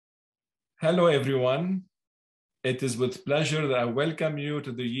Hello, everyone. It is with pleasure that I welcome you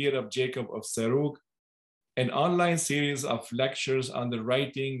to the Year of Jacob of Serugh, an online series of lectures on the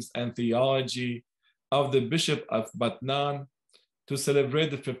writings and theology of the Bishop of Baṭnan to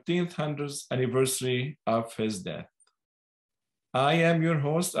celebrate the 1500th anniversary of his death. I am your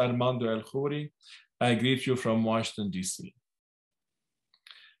host, Armando El-Khouri. I greet you from Washington, D.C.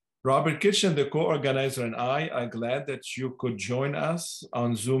 Robert Kitchen, the co-organizer, and I are glad that you could join us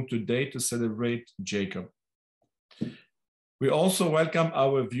on Zoom today to celebrate Jacob. We also welcome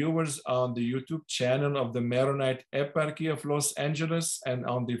our viewers on the YouTube channel of the Maronite Eparchy of Los Angeles and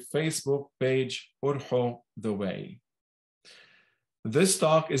on the Facebook page, Urho the Way. This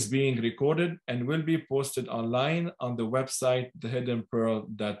talk is being recorded and will be posted online on the website,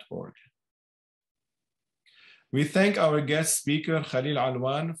 thehiddenpearl.org. We thank our guest speaker, Khalil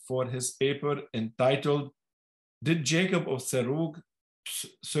Alwan, for his paper entitled, Did Jacob of Serugh,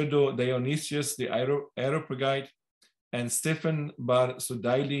 Pseudo-Dionysius the Areopagite, and Stephen bar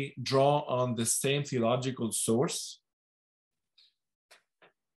Ṣudaīlī draw on the same theological source?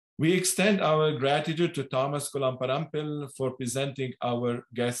 We extend our gratitude to Thomas Kulamparampil for presenting our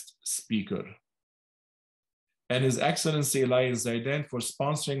guest speaker, and His Excellency Elias Zaidan for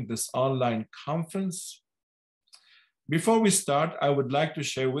sponsoring this online conference. Before we start, I would like to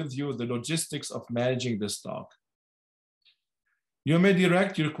share with you the logistics of managing this talk. You may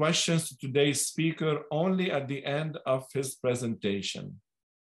direct your questions to today's speaker only at the end of his presentation.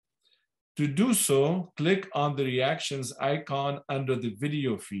 To do so, click on the reactions icon under the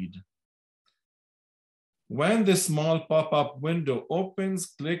video feed. When the small pop-up window opens,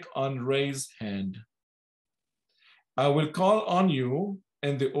 click on Raise Hand. I will call on you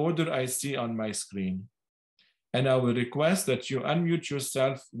in the order I see on my screen, and I will request that you unmute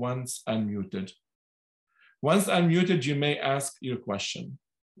yourself once unmuted. Once unmuted, you may ask your question.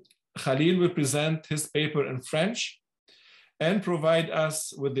 Khalil will present his paper in French and provide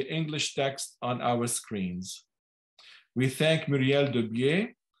us with the English text on our screens. We thank Muriel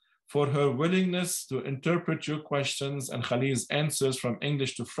Dubier for her willingness to interpret your questions and Khalil's answers from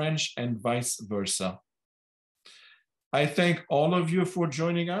English to French and vice versa. I thank all of you for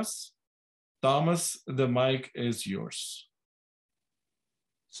joining us. Thomas, the mic is yours.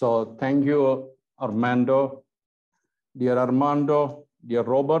 So thank you, Armando. Dear Armando, dear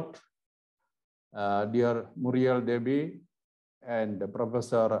Robert, dear Muriel Debbie, and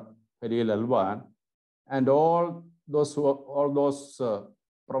Professor Khalil Alwan, and all those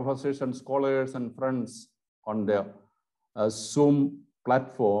professors and scholars and friends on the Zoom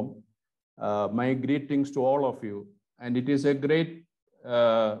platform, my greetings to all of you. And it is a great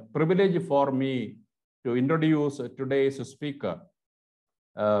privilege for me to introduce today's speaker,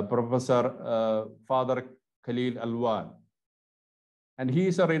 Professor Father Khalil Alwan. And he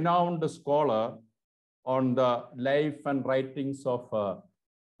is a renowned scholar on the life and writings of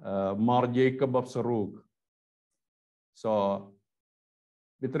Mar Jacob of Serugh. So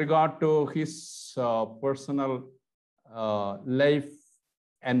with regard to his personal life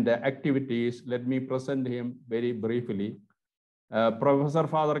and activities, let me present him very briefly. Professor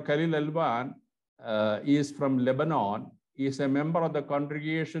Father Khalil Alwan is from Lebanon. He is a member of the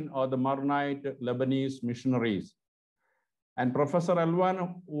congregation of the Maronite Lebanese missionaries. And Professor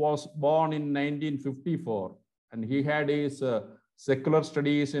Alwan was born in 1954, and he had his secular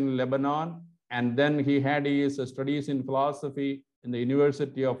studies in Lebanon, and then he had his studies in philosophy in the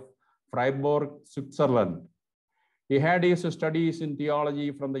University of Freiburg, Switzerland. He had his studies in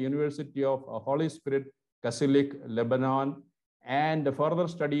theology from the University of Holy Spirit, Catholic, Lebanon, and further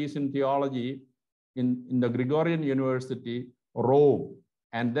studies in theology in the Gregorian University, Rome.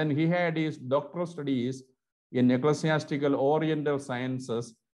 And then he had his doctoral studies in ecclesiastical oriental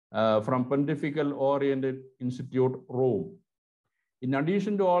sciences from Pontifical Oriental Institute, Rome. In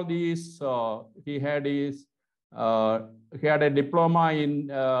addition to all these, he had a diploma in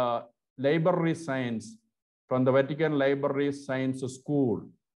library science from the Vatican Library Science School,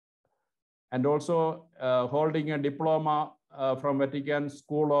 and also holding a diploma from Vatican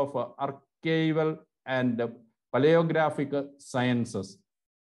School of Archival and Paleographic Sciences.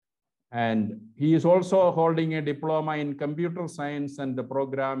 And he is also holding a diploma in computer science and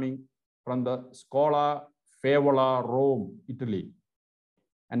programming from the Scuola Favola, Rome, Italy.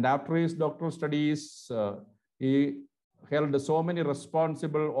 And after his doctoral studies, he held so many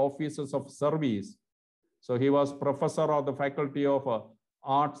responsible offices of service. So he was professor of the Faculty of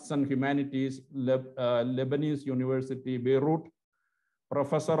Arts and Humanities, Lebanese University, Beirut,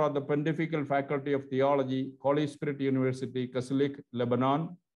 professor of the Pontifical Faculty of Theology, Holy Spirit University, Catholic,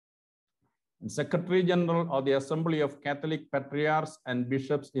 Lebanon. and Secretary General of the Assembly of Catholic Patriarchs and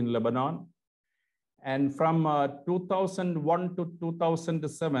Bishops in Lebanon. And from 2001 to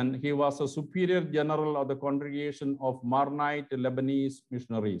 2007, he was a Superior General of the Congregation of Marnite Lebanese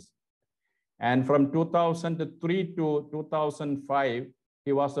Missionaries. And from 2003 to 2005,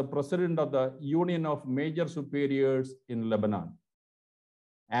 he was the President of the Union of Major Superiors in Lebanon.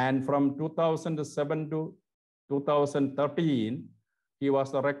 And from 2007 to 2013, he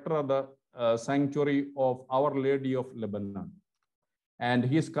was the Rector of the Sanctuary of Our Lady of Lebanon. And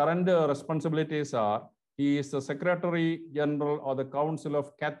his current responsibilities are, he is the Secretary General of the Council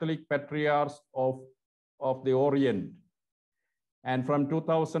of Catholic Patriarchs of the Orient. And from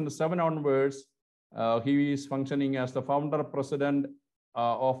 2007 onwards, he is functioning as the founder president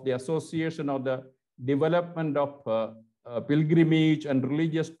of the Association of the Development of Pilgrimage and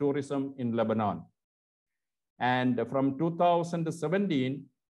Religious Tourism in Lebanon. And from 2017,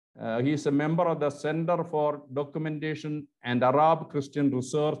 he is a member of the Center for Documentation and Arab Christian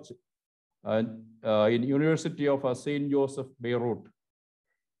Research in University of St. Joseph, Beirut.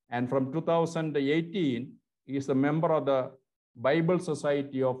 And from 2018, he is a member of the Bible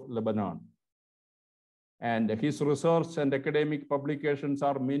Society of Lebanon. And his research and academic publications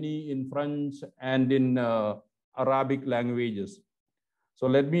are many in French and in Arabic languages. So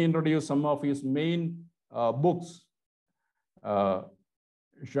let me introduce some of his main books.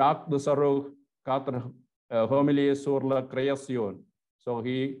 Jacob of Serugh, Quatre Homilies sur la Création. So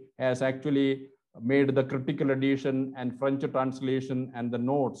he has actually made the critical edition and French translation and the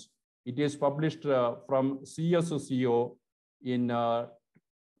notes. It is published from CSCO in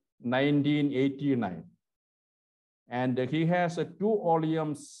 1989. And he has 2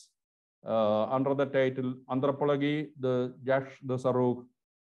 volumes under the title Anthropology, the Jacob of Serugh.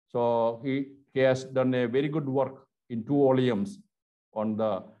 So he has done a very good work in 2 volumes on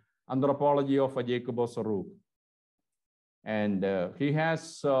the anthropology of Jacob of Serugh. And he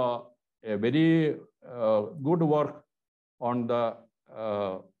has a very good work on the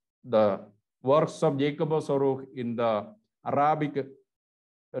works of Jacob of Serugh in the Arabic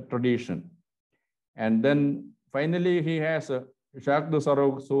tradition. And then finally, he has Jacob of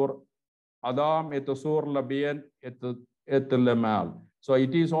Serugh sur Adam et sur la bien et le mal. So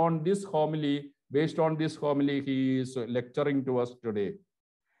it is on this homily, based on this homily, he is lecturing to us today.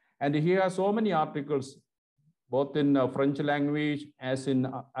 And he has so many articles, both in French language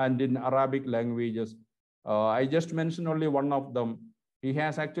and in Arabic languages. I just mentioned only one of them. He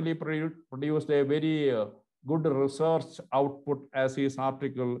has actually produced a very good research output as his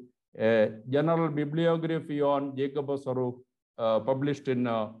article, General Bibliography on Jacob of Serugh, published in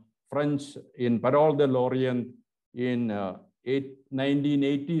French in Parole de l'Orient in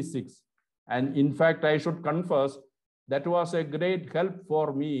 1986. And in fact, I should confess, that was a great help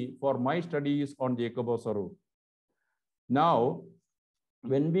for me for my studies on Jacob of Serugh. Now,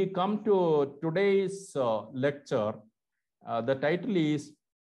 when we come to today's lecture, the title is,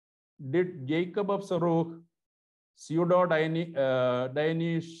 Did Jacob of Serugh,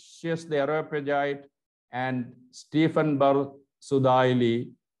 Pseudo-Dionysius the Areopagite, and Stephen Bar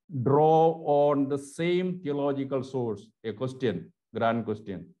Ṣudaīlī draw on the same theological source? A question, grand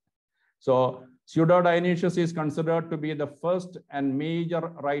question. So Pseudo-Dionysius is considered to be the first and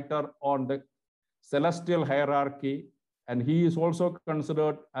major writer on the celestial hierarchy, and he is also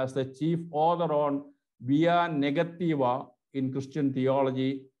considered as the chief author on Via Negativa in Christian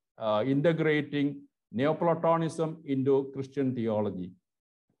theology, integrating Neoplatonism into Christian theology.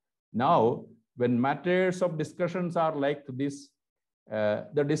 Now, when matters of discussions are like this,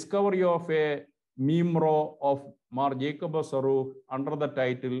 the discovery of a mimro of Mar Jacob of Serugh under the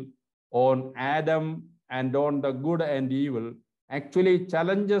title on Adam and on the good and evil actually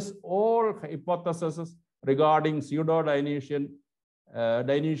challenges all hypotheses regarding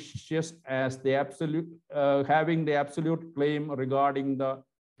Pseudo-Dionysius as the absolute, having the absolute claim regarding the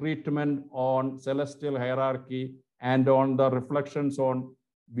treatment on celestial hierarchy and on the reflections on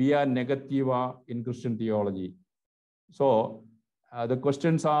Via Negativa in Christian theology. So the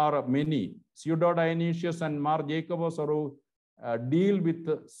questions are many. Pseudo-Dionysius and Mar Jacob of Serugh deal with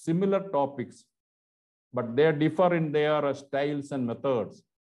similar topics, but they differ in their styles and methods.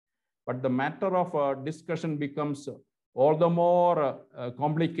 But the matter of discussion becomes all the more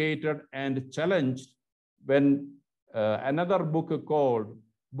complicated and challenged when another book called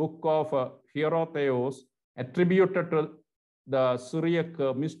Book of Hierotheos, attributed to the Syriac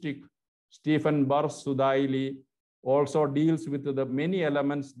mystic Stephen Bar Ṣudaīlī, also deals with the many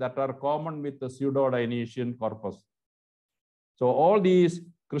elements that are common with the Pseudo-Dionysian corpus. So all these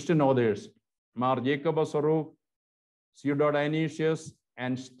Christian authors, Mar Jacob of Serugh, Pseudo-Dionysius,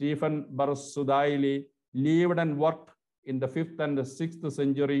 and Stephen bar Ṣudaīlī lived and worked in the 5th and 6th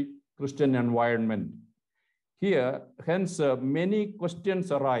century Christian environment. Here, hence, many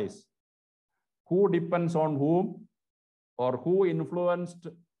questions arise. Who depends on whom, or who influenced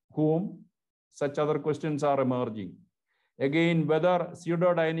whom? Such other questions are emerging. Again, whether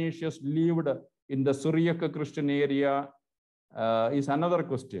Pseudo-Dionysius lived in the Syriac Christian area is another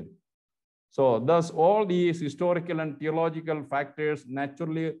question. So thus, all these historical and theological factors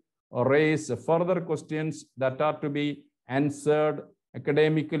naturally raise further questions that are to be answered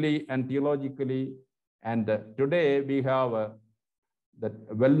academically and theologically. And today we have the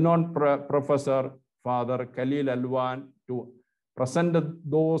well-known professor, Father Khalil Alwan, to present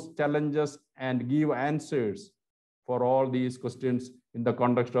those challenges and give answers for all these questions in the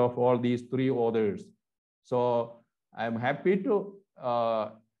context of all these three authors. So I'm happy to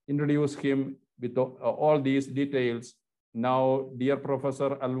introduce him with all these details. Now, dear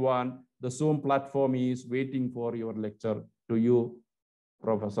Professor Alwan, the Zoom platform is waiting for your lecture. To you,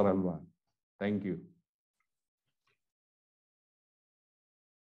 Professor Alwan. Thank you.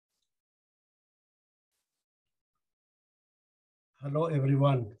 Hello,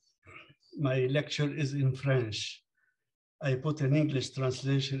 everyone. My lecture is in French. I put an English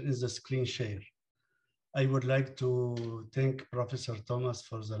translation in the screen share. I would like to thank Professor Thomas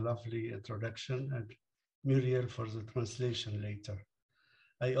for the lovely introduction and Muriel for the translation later.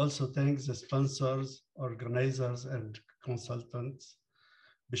 I also thank the sponsors, organizers, and consultants,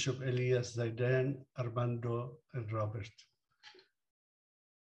 Bishop Elias Zaidan, Armando, and Robert.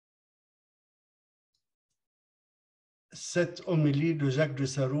 Cette homélie de Jacques de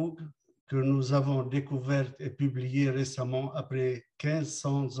Serugh, que nous avons découverte et publiée récemment après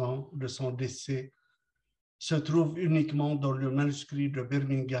 1500 ans de son décès, se trouve uniquement dans le manuscrit de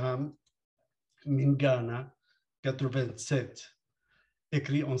Birmingham, Mingana, 87,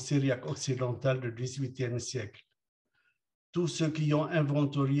 écrit en Syriac occidental du XVIIIe siècle. Tous ceux qui ont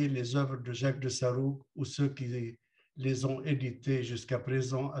inventorié les œuvres de Jacques de Serugh ou ceux qui les ont éditées jusqu'à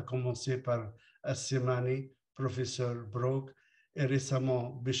présent, à commencer par Assemani, professeur Brooke et récemment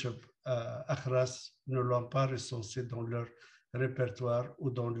Bishop Achras, ne l'ont pas recensé dans leur répertoire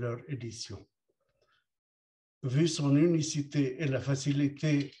ou dans leur édition. Vu son unicité et la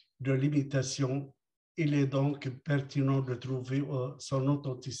facilité de l'imitation, il est donc pertinent de trouver son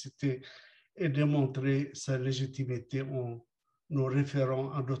authenticité et démontrer sa légitimité en nous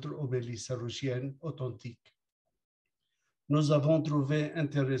référant à d'autres homélies sarughiennes authentiques. Nous avons trouvé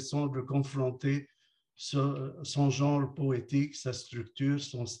intéressant de confronter son genre poétique, sa structure,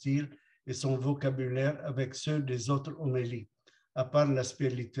 son style et son vocabulaire avec ceux des autres homélies. À part l'aspect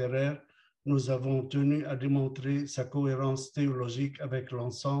littéraire, nous avons tenu à démontrer sa cohérence théologique avec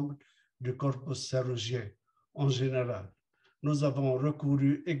l'ensemble du corpus sarughien en général. Nous avons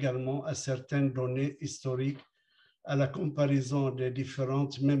recouru également à certaines données historiques, à la comparaison des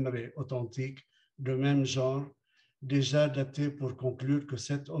différentes mimrées authentiques de même genre, déjà datées pour conclure que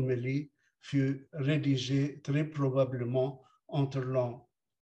cette homélie fut rédigée très probablement entre l'an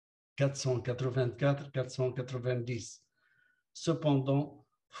 484-490. Cependant,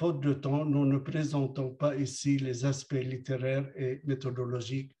 faute de temps, nous ne présentons pas ici les aspects littéraires et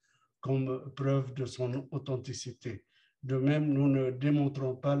méthodologiques comme preuve de son authenticité. De même, nous ne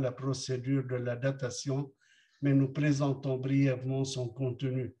démontrons pas la procédure de la datation, mais nous présentons brièvement son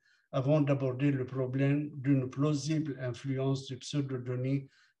contenu avant d'aborder le problème d'une plausible influence du Pseudo-Dionysius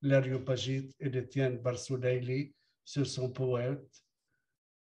l'Areopagite et d'Étienne bar Ṣudaīlī sur son poète,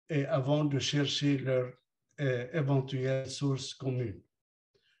 et avant de chercher leur éventuelle source commune.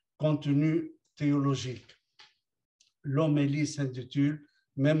 Contenu théologique. L'homélie s'intitule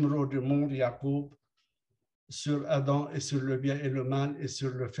 « Mimro de mon Jacob sur Adam et sur le bien et le mal et sur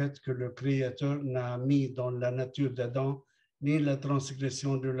le fait que le Créateur n'a mis dans la nature d'Adam ni la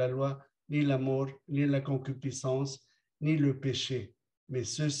transgression de la loi, ni la mort, ni la concupiscence, ni le péché, mais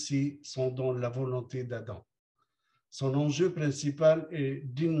ceux-ci sont dans la volonté d'Adam. » Son enjeu principal est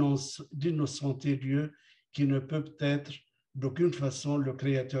d'innocenter Dieu qui ne peut être d'aucune façon le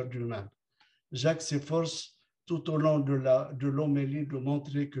créateur du mal. Jacques s'efforce tout au long de l'homélie de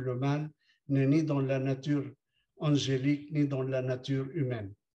montrer que le mal n'est ni dans la nature angélique ni dans la nature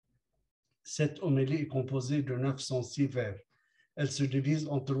humaine. Cette homélie est composée de 906 vers. Elle se divise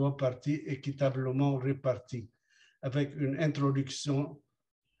en 3 parties équitablement réparties, avec une introduction,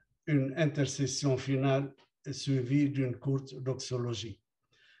 une intercession finale suivie d'une courte doxologie.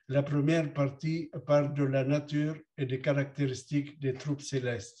 La première partie parle de la nature et des caractéristiques des troupes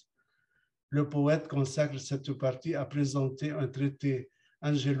célestes. Le poète consacre cette partie à présenter un traité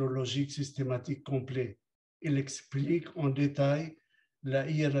angélologique systématique complet. Il explique en détail la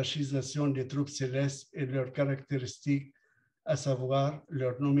hiérarchisation des troupes célestes et leurs caractéristiques, à savoir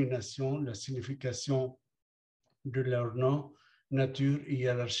leur nomination, la signification de leur nom, nature,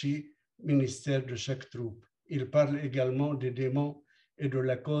 hiérarchie, ministère de chaque troupe. Il parle également des démons et de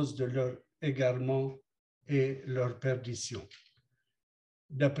la cause de leur égarement et leur perdition.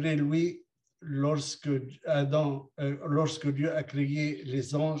 D'après lui, lorsque Dieu a créé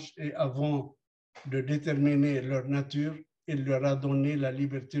les anges et avant de déterminer leur nature, il leur a donné la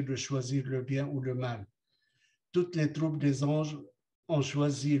liberté de choisir le bien ou le mal. Toutes les troupes des anges ont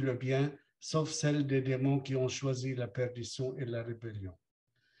choisi le bien, sauf celles des démons qui ont choisi la perdition et la rébellion.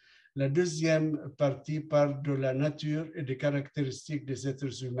 La deuxième partie parle de la nature et des caractéristiques des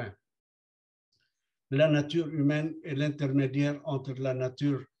êtres humains. La nature humaine est l'intermédiaire entre la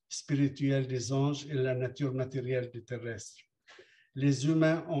nature spirituelle des anges et la nature matérielle des terrestres. Les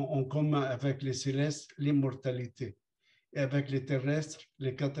humains ont en commun avec les célestes l'immortalité et avec les terrestres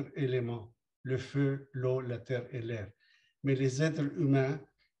les quatre éléments, le feu, l'eau, la terre et l'air. Mais les êtres humains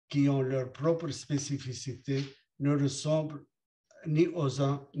qui ont leur propre spécificité ne ressemblent ni aux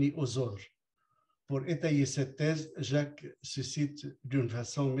uns ni aux autres. Pour étayer cette thèse, Jacques cite d'une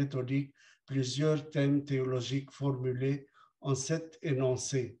façon méthodique plusieurs thèmes théologiques formulés en 7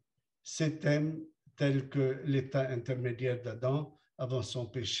 énoncés. Ces thèmes tels que l'état intermédiaire d'Adam avant son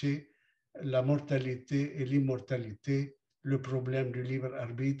péché, la mortalité et l'immortalité, le problème du libre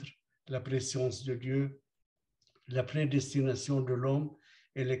arbitre, la préscience de Dieu, la prédestination de l'homme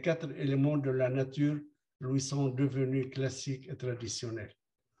et les 4 éléments de la nature lui sont devenus classiques et traditionnels.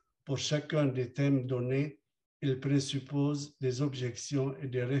 Pour chacun des thèmes donnés, il présuppose des objections et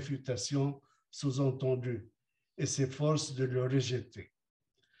des réfutations sous-entendues et s'efforce de le rejeter.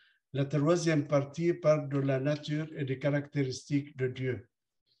 La troisième partie parle de la nature et des caractéristiques de Dieu.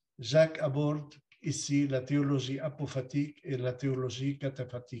 Jacques aborde ici la théologie apophatique et la théologie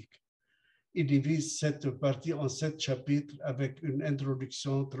cataphatique. Il divise cette partie en 7 chapitres avec une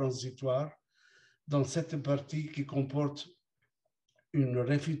introduction transitoire. Dans cette partie qui comporte une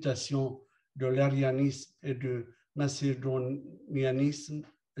réfutation de l'arianisme et du macédonianisme,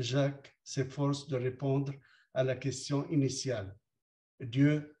 Jacques s'efforce de répondre à la question initiale.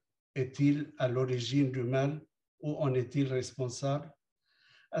 Dieu est-il à l'origine du mal ou en est-il responsable?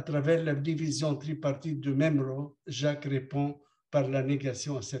 À travers la division tripartite du mimro, Jacques répond par la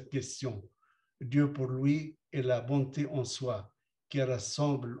négation à cette question. Dieu pour lui est la bonté en soi, qui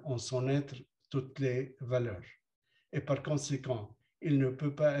rassemble en son être toutes les valeurs. Et par conséquent, il ne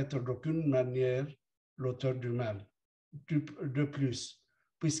peut pas être d'aucune manière l'auteur du mal. De plus,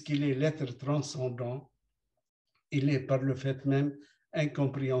 puisqu'il est l'être transcendant, il est par le fait même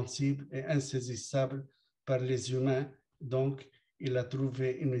incompréhensible et insaisissable par les humains, donc il a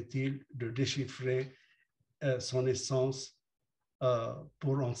trouvé inutile de déchiffrer son essence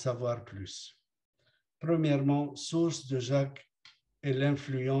pour en savoir plus. Premièrement, source de Jacques est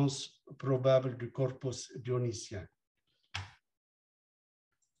l'influence probable du corpus dionysien.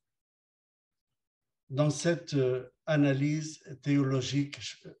 Dans cette analyse théologique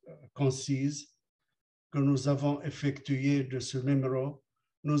concise que nous avons effectuée de ce mimro,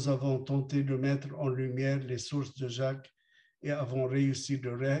 nous avons tenté de mettre en lumière les sources de Jacques et avons réussi de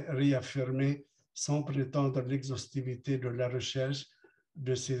réaffirmer, sans prétendre l'exhaustivité de la recherche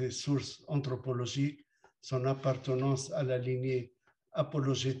de ces sources anthropologiques, son appartenance à la lignée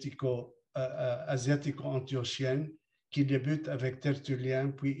apologético-asiatico-antiochienne qui débute avec Tertullien,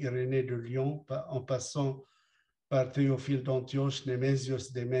 puis Irénée de Lyon, en passant par Théophile d'Antioche,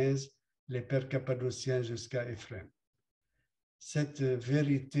 Némésios d'Émèse, les pères cappadociens jusqu'à Éphrem. Cette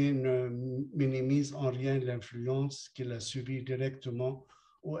vérité ne minimise en rien l'influence qu'il a subie directement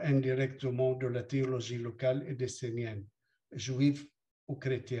ou indirectement de la théologie locale et décénienne, juive ou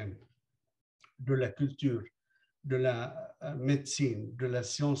chrétienne, de la culture, de la médecine, de la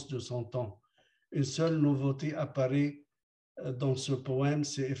science de son temps. Une seule nouveauté apparaît dans ce poème,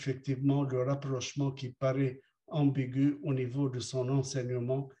 c'est effectivement le rapprochement qui paraît ambigu au niveau de son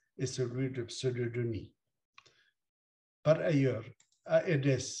enseignement et celui de Pseudo-Dionysius. Par ailleurs, à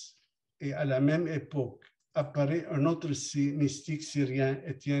Edessa et à la même époque, apparaît un autre mystique syrien,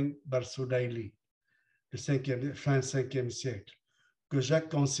 Étienne bar Ṣudaīlī, fin 5e siècle, que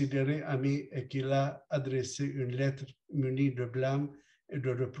Jacques considérait ami et qu'il a adressé une lettre munie de blâme et de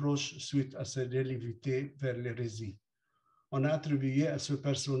reproches suite à sa délivrité vers l'hérésie. On a attribué à ce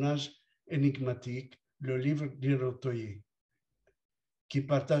personnage énigmatique le livre d'Hierotheos, qui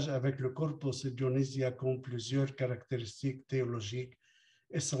partage avec le Corpus Areopagiticum plusieurs caractéristiques théologiques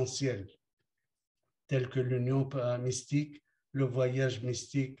essentielles, telles que l'union mystique, le voyage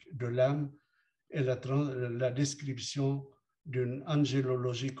mystique de l'âme et la description d'une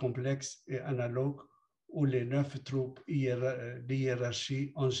angélologie complexe et analogue où les 9 troupes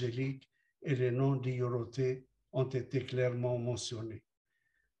d'hiérarchie angélique et les noms d'hiérotés ont été clairement mentionnés.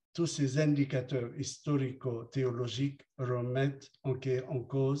 Tous ces indicateurs historico-théologiques remettent en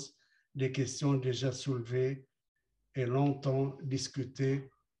cause des questions déjà soulevées et longtemps discutées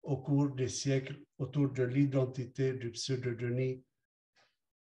au cours des siècles autour de l'identité du Pseudo-Denis.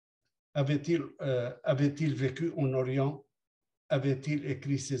 Avait-il vécu en Orient? Avait-il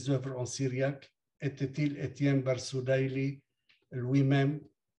écrit ses œuvres en syriaque? Était-il Étienne bar Ṣudaīlī lui-même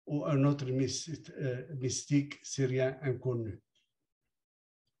ou un autre mystique syrien inconnu?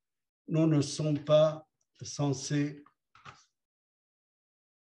 Nous ne sommes pas censés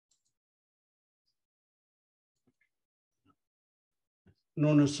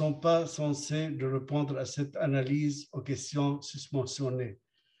de répondre à cette analyse aux questions susmentionnées.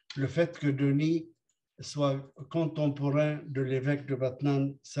 Le fait que Denis soit contemporain de l'évêque de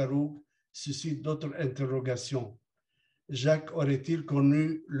Baṭnan, Serugh, suscite d'autres interrogations. Jacques aurait-il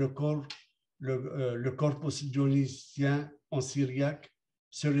connu le Corpus Dionysien en syriaque?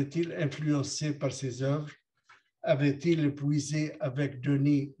 Serait-il influencé par ses œuvres? Avait-il épuisé avec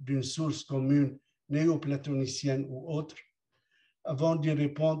Denis d'une source commune néoplatonicienne ou autre? Avant d'y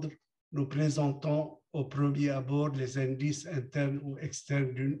répondre, nous présentons au premier abord les indices internes ou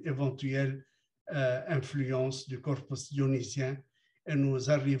externes d'une éventuelle influence du corpus dionysien et nous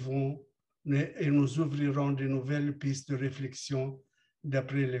ouvrirons de nouvelles pistes de réflexion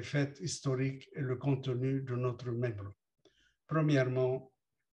d'après les faits historiques et le contenu de notre mimro. Premièrement,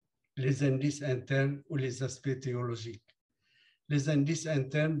 les indices internes ou les aspects théologiques. Les indices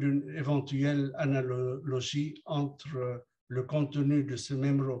internes d'une éventuelle analogie entre le contenu de ce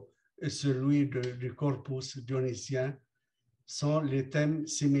mimro et celui du corpus dionysien sont les thèmes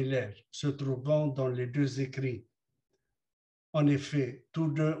similaires se trouvant dans les deux écrits. En effet, tous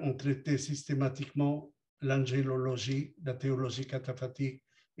deux ont traité systématiquement l'angélologie, la théologie cataphatique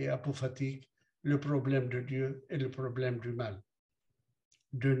et apophatique, le problème de Dieu et le problème du mal.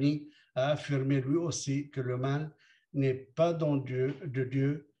 Denis a affirmé lui aussi que le mal n'est pas dans Dieu,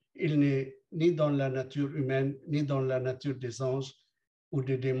 il n'est ni dans la nature humaine, ni dans la nature des anges ou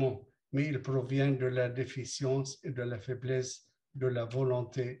des démons, mais il provient de la déficience et de la faiblesse de la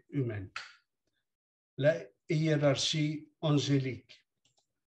volonté humaine. La hiérarchie angélique.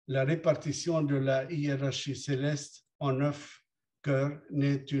 La répartition de la hiérarchie céleste en 9 cœurs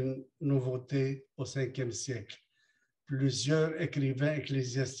n'est une nouveauté au 5e siècle. Plusieurs écrivains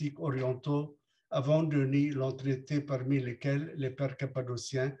ecclésiastiques orientaux avant Denis l'ont traité, parmi lesquels les pères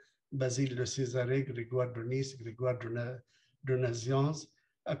cappadociens, Basile de Césarée, Grégoire de Nice, Grégoire de Nazianze,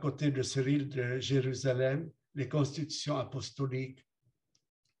 à côté de Cyril de Jérusalem, les constitutions apostoliques,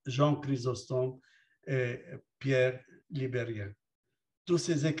 Jean Chrysostome et Pierre Libérien. Tous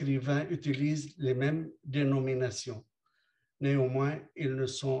ces écrivains utilisent les mêmes dénominations. Néanmoins, ils ne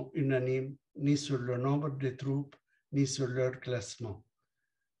sont unanimes ni sur le nombre des troupes, ni sur leur classement.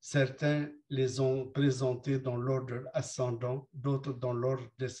 Certains les ont présentés dans l'ordre ascendant, d'autres dans l'ordre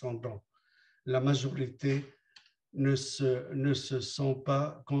descendant. La majorité ne se sont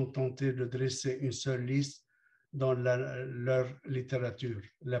pas contentés de dresser une seule liste dans leur littérature.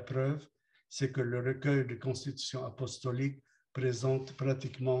 La preuve, c'est que le recueil de constitutions apostoliques présente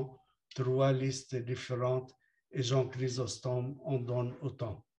pratiquement 3 listes différentes et Jean Chrysostome en donne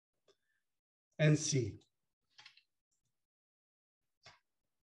autant. Ainsi,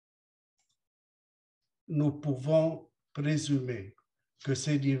 nous pouvons présumer que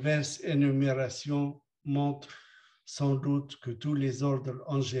ces diverses énumérations montrent sans doute que tous les ordres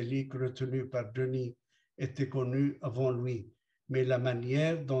angéliques retenus par Denis étaient connus avant lui, mais la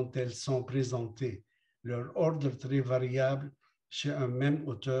manière dont elles sont présentées, leur ordre très variable chez un même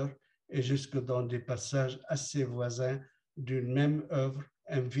auteur et jusque dans des passages assez voisins d'une même œuvre,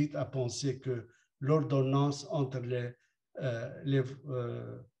 invite à penser que l'ordonnance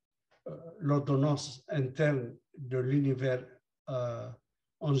l'ordonnance interne de l'univers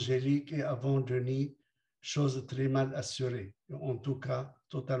angélique et avant Denis, chose très mal assurée, en tout cas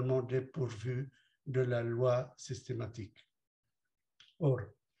totalement dépourvue de la loi systématique. Or,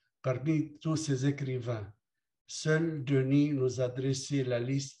 parmi tous ces écrivains, seul Denis nous a dressé la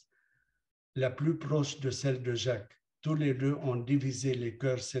liste la plus proche de celle de Jacques. Tous les deux ont divisé les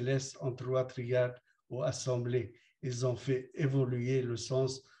chœurs célestes en 3 triades ou assemblées. Ils ont fait évoluer le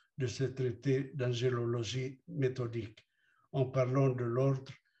sens de ce traité d'angélologie méthodique en parlant de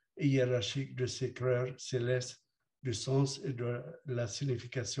l'ordre hiérarchique de ces chœurs célestes, du sens et de la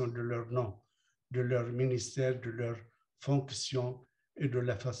signification de leur nom, de leur ministère, de leur fonction et de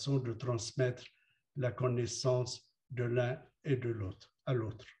la façon de transmettre la connaissance de l'un et de l'autre, à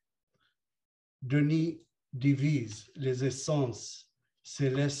l'autre. Denis divise les essences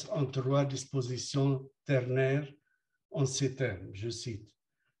célestes en 3 dispositions ternaires en ces termes, je cite.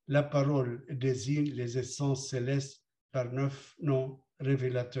 La parole désigne les essences célestes par 9 noms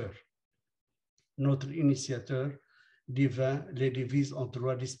révélateurs. Notre initiateur divin les divise en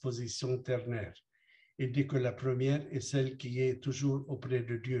 3 dispositions ternaires. Il dit que la première est celle qui est toujours auprès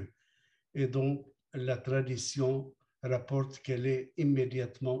de Dieu et dont la tradition rapporte qu'elle est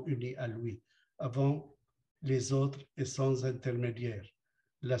immédiatement unie à lui, avant les autres et sans intermédiaire.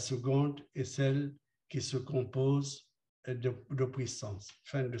 La seconde est celle qui se compose de puissance.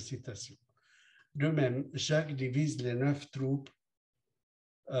 Fin de citation. De même, Jacques divise les 9 troupes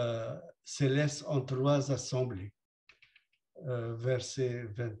célestes en 3 assemblées. Versets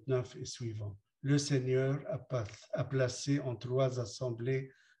 29 et suivants. Le Seigneur a placé en 3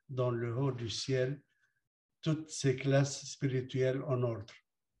 assemblées dans le haut du ciel toutes ces classes spirituelles en ordre.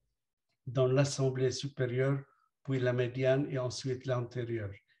 Dans l'assemblée supérieure, puis la médiane et ensuite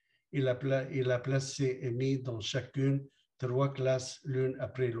l'antérieure. Il a placé et mis dans chacune 3 classes l'une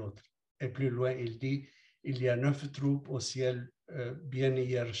après l'autre. Et plus loin, il dit, il y a 9 troupes au ciel bien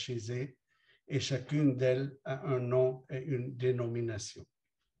hiérarchisées et chacune d'elles a un nom et une dénomination.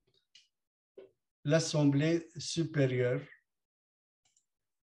 L'assemblée supérieure,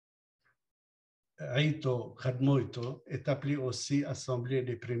 Aito Khadmoito, est appelée aussi assemblée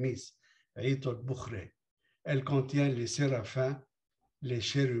des prémices, Aito Boukhre. Elle contient les séraphins, les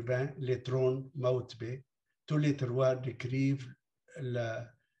chérubins, les trônes, Mautbe. Tous les 3 décrivent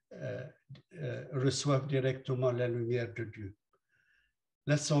reçoivent directement la lumière de Dieu.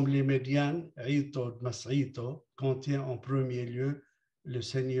 L'assemblée médiane, Aito Mas'ito, contient en premier lieu le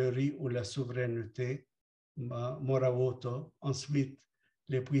seigneurie ou la souveraineté, Morawoto, ensuite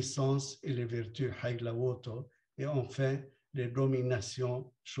les puissances et les vertus, Hailawoto, et enfin les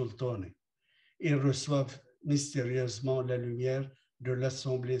dominations, Shultone. Ils reçoivent mystérieusement la lumière de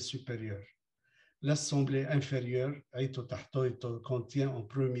l'assemblée supérieure. L'assemblée inférieure, Aito Tahtoito, contient en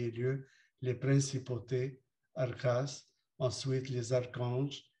premier lieu les principautés, Archas, ensuite les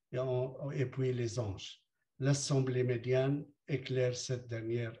archanges et puis les anges. L'assemblée médiane éclaire cette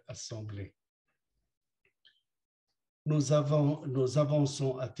dernière assemblée. Nous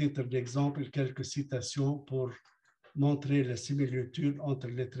avançons à titre d'exemple quelques citations pour montrer la similitude entre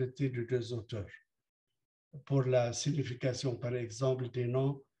les traités de 2 auteurs. Pour la signification, par exemple, des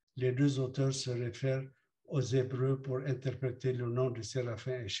noms, les 2 auteurs se réfèrent aux Hébreux pour interpréter le nom de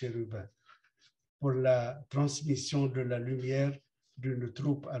Séraphins et Chérubins. Pour la transmission de la lumière d'une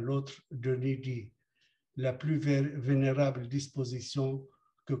troupe à l'autre, Denis dit la plus vénérable disposition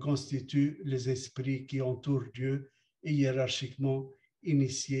que constituent les esprits qui entourent Dieu est hiérarchiquement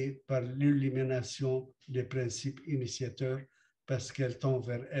initiée par l'illumination des principes initiateurs parce qu'elle tend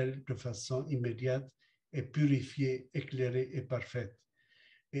vers elle de façon immédiate et purifiée, éclairée et parfaite.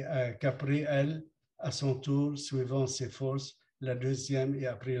 Et qu'après elle, à son tour, suivant ses forces, la deuxième et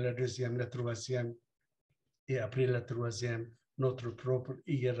après la deuxième, la troisième et après la troisième, notre propre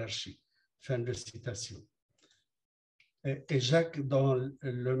hiérarchie. Fin de citation. Et Jacques, dans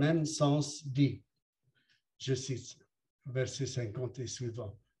le même sens, dit, je cite, verset 50 et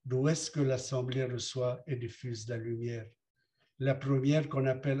suivant, d'où est-ce que l'assemblée reçoit et diffuse la lumière? La première, qu'on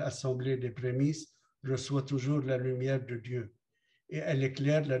appelle assemblée des prémices, reçoit toujours la lumière de Dieu et elle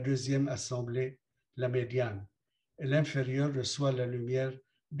éclaire la deuxième assemblée, la médiane. Et l'inférieure reçoit la lumière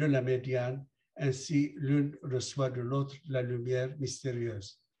de la médiane, ainsi l'une reçoit de l'autre la lumière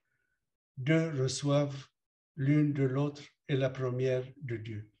mystérieuse. 2 reçoivent l'une de l'autre et la première de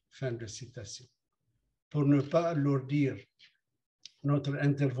Dieu. Fin de citation. Pour ne pas alourdir notre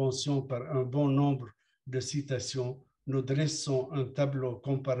intervention par un bon nombre de citations, nous dressons un tableau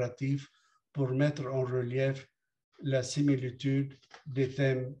comparatif pour mettre en relief la similitude des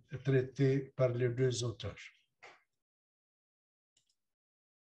thèmes traités par les 2 auteurs.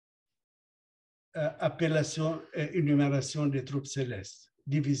 Appellation et énumération des troupes célestes,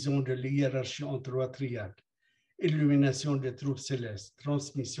 division de l'hiérarchie en 3 triades, illumination des troupes célestes,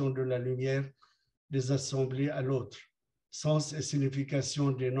 transmission de la lumière des assemblées à l'autre, sens et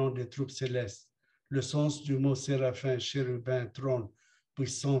signification des noms des troupes célestes, le sens du mot séraphin, chérubin, trône,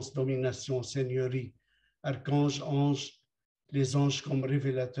 puissance, domination, seigneurie, archange, ange, les anges comme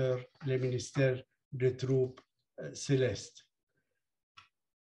révélateurs, les ministères des troupes célestes.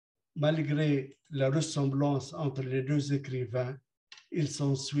 Malgré la ressemblance entre les 2 écrivains, il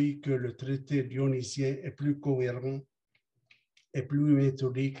s'ensuit que le traité dionysien est plus cohérent et plus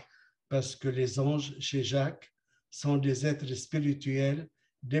méthodique parce que les anges chez Jacques sont des êtres spirituels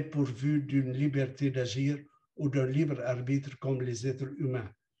dépourvus d'une liberté d'agir ou d'un libre arbitre comme les êtres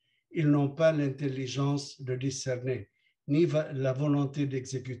humains. Ils n'ont pas l'intelligence de discerner, ni la volonté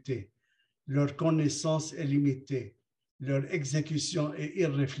d'exécuter. Leur connaissance est limitée. Leur exécution est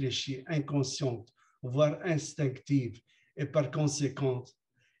irréfléchie, inconsciente, voire instinctive, et par conséquent,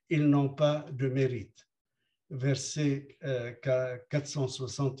 ils n'ont pas de mérite. Verset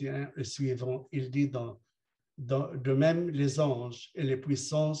 461 et suivant, il dit de même, les anges et les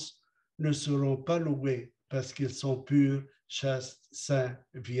puissances ne seront pas loués parce qu'ils sont purs, chastes, saints,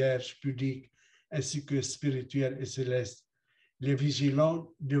 vierges, pudiques, ainsi que spirituels et célestes. Les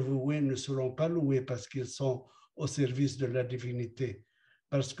vigilants dévoués ne seront pas loués parce qu'ils sont au service de la divinité,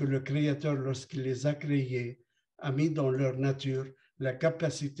 parce que le Créateur, lorsqu'il les a créés, a mis dans leur nature la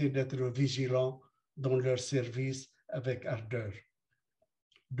capacité d'être vigilants dans leur service avec ardeur,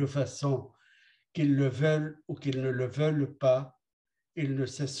 de façon qu'ils le veulent ou qu'ils ne le veulent pas, ils ne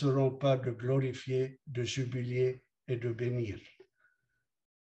cesseront pas de glorifier, de jubiler et de bénir.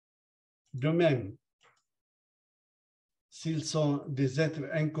 De même, s'ils sont des êtres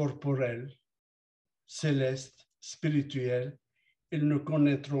incorporels, célestes, spirituels, ils ne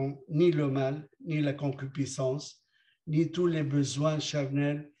connaîtront ni le mal, ni la concupiscence, ni tous les besoins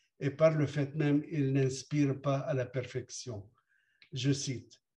charnels, et par le fait même, ils n'inspirent pas à la perfection. Je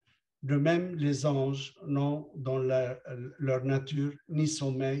cite, « De même, les anges n'ont dans leur nature ni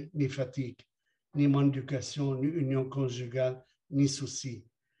sommeil, ni fatigue, ni mendication, ni union conjugale, ni souci.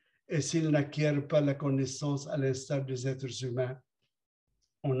 Et s'ils n'acquièrent pas la connaissance à l'instar des êtres humains,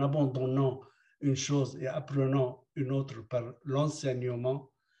 en abandonnant une chose et apprenant une autre par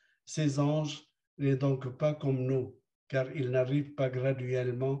l'enseignement, ces anges n'est donc pas comme nous, car ils n'arrivent pas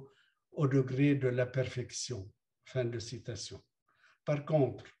graduellement au degré de la perfection. » Fin de citation. Par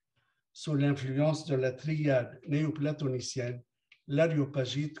contre, sous l'influence de la triade néoplatonicienne,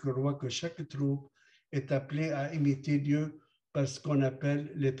 l'Aréopagite croit que chaque troupe est appelé à imiter Dieu par ce qu'on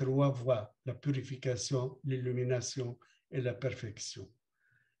appelle les trois voies, la purification, l'illumination et la perfection.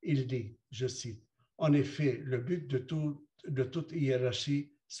 Il dit, je cite, « En effet, le but de toute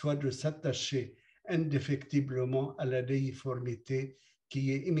hiérarchie soit de s'attacher indéfectiblement à la déiformité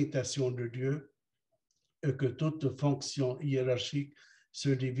qui est imitation de Dieu et que toute fonction hiérarchique se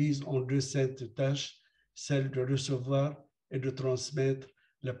divise en deux saintes tâches, celle de recevoir et de transmettre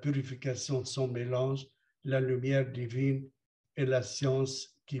la purification sans mélange, la lumière divine et la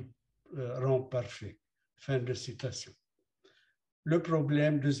science qui rend parfait. » Fin de citation. Le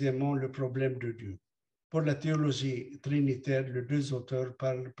problème, deuxièmement, le problème de Dieu. Pour la théologie trinitaire, les deux auteurs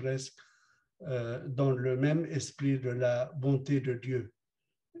parlent presque dans le même esprit de la bonté de Dieu,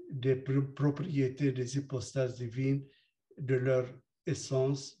 des propriétés des hypostases divines, de leur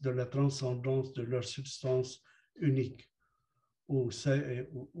essence, de la transcendance de leur substance unique, ou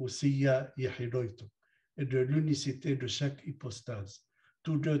Ṣudaīlī, et de l'unicité de chaque hypostase.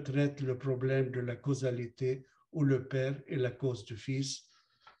 Tous deux traitent le problème de la causalité où le Père est la cause du Fils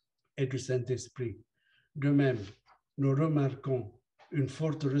et du Saint-Esprit. De même, nous remarquons une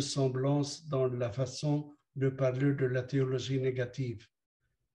forte ressemblance dans la façon de parler de la théologie négative,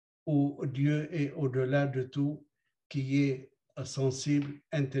 où Dieu est au-delà de tout, qui est sensible,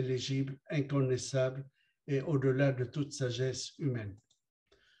 intelligible, inconnaissable et au-delà de toute sagesse humaine.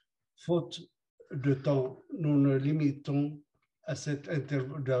 Faute de temps, nous nous limitons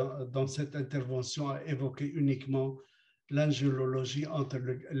dans cette intervention à évoquer uniquement l'angélologie entre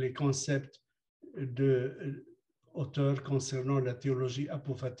les concepts de auteurs concernant la théologie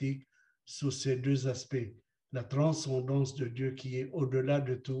apophatique sous ces deux aspects, la transcendance de Dieu qui est au-delà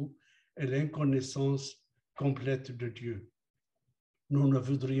de tout et l'inconnaissance complète de Dieu. Nous ne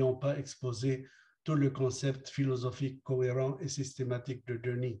voudrions pas exposer tout le concept philosophique cohérent et systématique de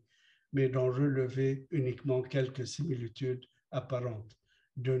Denis, mais d'en relever uniquement quelques similitudes apparentes.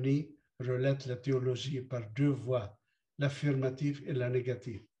 Denis relate la théologie par deux voies, l'affirmative et la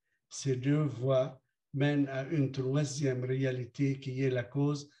négative. Ces deux voies mènent à une troisième réalité qui est la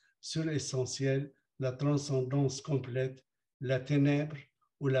cause suressentielle, la transcendance complète, la ténèbre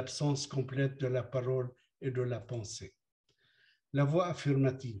ou l'absence complète de la parole et de la pensée. La voie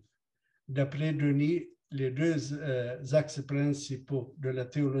affirmative. D'après Denis, les deux axes principaux de la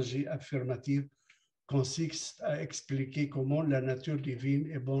théologie affirmative consistent à expliquer comment la nature divine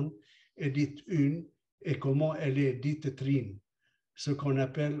est bonne et dite une et comment elle est dite trine, ce qu'on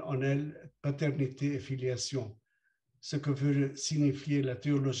appelle en elle paternité et filiation, ce que veut signifier la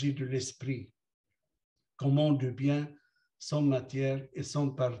théologie de l'esprit, comment du bien, sans matière et sans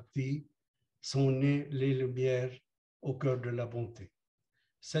partie, sont nées les lumières au cœur de la bonté.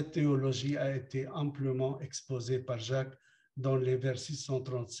 Cette théologie a été amplement exposée par Jacques dans les vers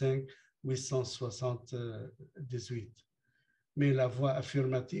 635 878. Mais la voix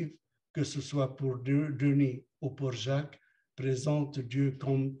affirmative, que ce soit pour Denis ou pour Jacques, présente Dieu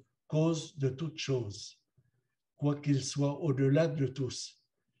comme cause de toutes choses, quoiqu'il soit au-delà de tous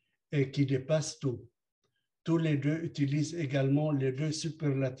et qui dépasse tout. Tous les deux utilisent également les deux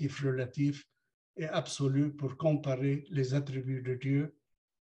superlatifs relatifs et absolus pour comparer les attributs de Dieu,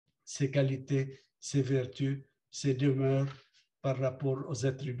 ses qualités, ses vertus, ses demeures par rapport aux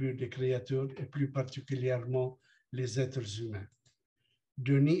attributs des créatures et plus particulièrement les êtres humains.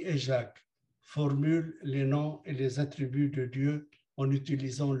 Denis et Jacques formulent les noms et les attributs de Dieu en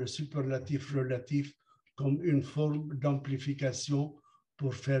utilisant le superlatif relatif comme une forme d'amplification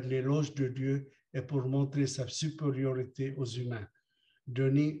pour faire l'éloge de Dieu et pour montrer sa supériorité aux humains.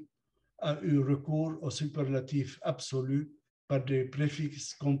 Denis a eu recours au superlatif absolu par des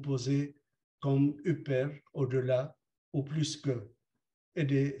préfixes composés comme hyper, au-delà, ou plus que, et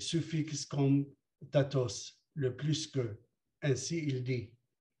des suffixes comme tatos, le plus que. Ainsi, il dit,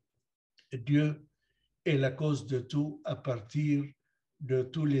 Dieu est la cause de tout à partir de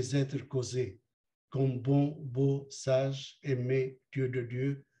tous les êtres causés, comme bon, beau, sage, aimé, Dieu de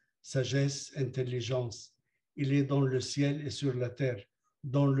Dieu, sagesse, intelligence. Il est dans le ciel et sur la terre,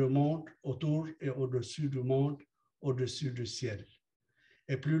 dans le monde, autour et au-dessus du monde, au-dessus du ciel.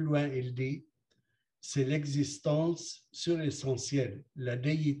 Et plus loin, il dit, c'est l'existence suressentielle, la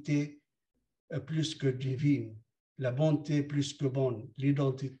déité plus que divine, la bonté plus que bonne,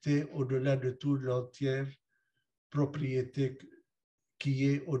 l'identité au-delà de tout, l'entière propriété qui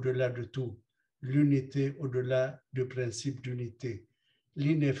est au-delà de tout, l'unité au-delà du principe d'unité,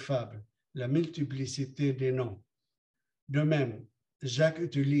 l'ineffable, la multiplicité des noms. De même, Jacques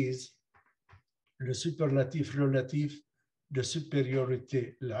utilise le superlatif relatif de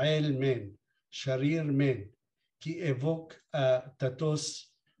supériorité, l'Ael men, Sharir men, qui évoque à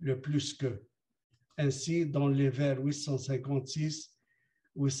Tatos le plus que. Ainsi, dans les vers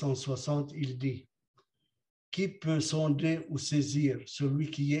 856-860, il dit « Qui peut sonder ou saisir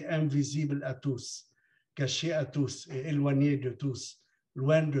celui qui est invisible à tous, caché à tous et éloigné de tous,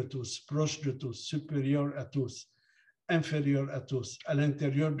 loin de tous, proche de tous, supérieur à tous, inférieur à tous, à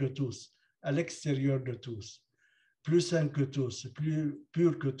l'intérieur de tous, à l'extérieur de tous, plus saint que tous, plus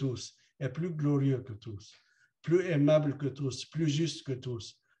pur que tous et plus glorieux que tous, plus aimable que tous, plus juste que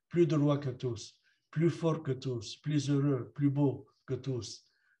tous, plus droit que tous, plus fort que tous, plus heureux, plus beau que tous,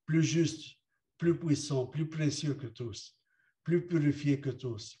 plus juste, plus puissant, plus précieux que tous, plus purifié que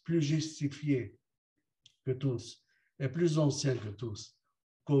tous, plus justifié que tous et plus ancien que tous.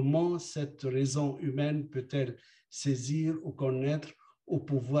 Comment cette raison humaine peut-elle saisir ou connaître ou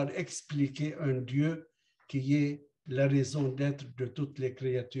pouvoir expliquer un Dieu qui est la raison d'être de toutes les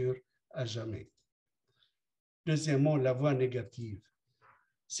créatures à jamais? Deuxièmement, la voie négative.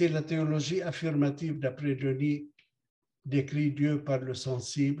 Si la théologie affirmative d'après Denis décrit Dieu par le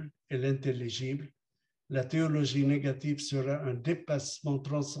sensible et l'intelligible, la théologie négative sera un dépassement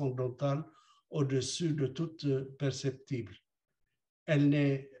transcendantal au-dessus de toute perceptible. Elle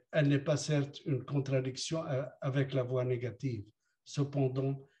n'est pas certes une contradiction avec la voie négative.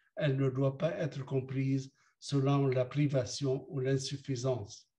 Cependant, elle ne doit pas être comprise selon la privation ou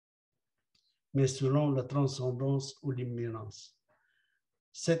l'insuffisance, mais selon la transcendance ou l'immanence.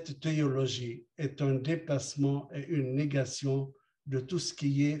 Cette théologie est un dépassement et une négation de tout ce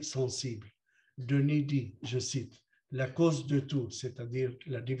qui est sensible. Denis dit, je cite, « La cause de tout, c'est-à-dire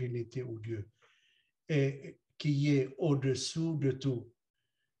la divinité ou Dieu, et qui est au-dessous de tout,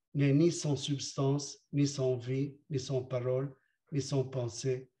 n'est ni sans substance, ni sans vie, ni sans parole, ni sans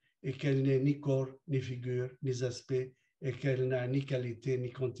pensée, et qu'elle n'est ni corps, ni figure, ni aspect, et qu'elle n'a ni qualité, ni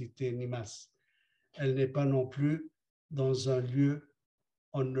quantité, ni masse. Elle n'est pas non plus dans un lieu,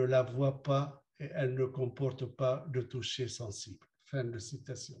 on ne la voit pas, et elle ne comporte pas de toucher sensible. » Fin de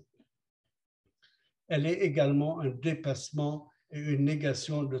citation. Elle est également un dépassement et une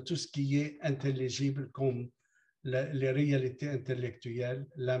négation de tout ce qui est intelligible comme les réalités intellectuelles,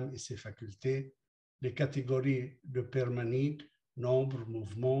 l'âme et ses facultés, les catégories de Parménide, nombre,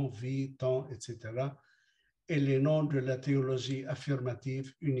 mouvement, vie, temps, etc., et les noms de la théologie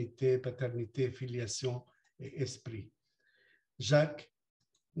affirmative, unité, paternité, filiation et esprit. Jacques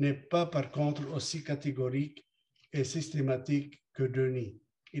n'est pas par contre aussi catégorique et systématique que Denis.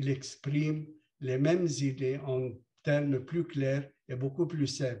 Il exprime les mêmes idées en termes plus clairs et beaucoup plus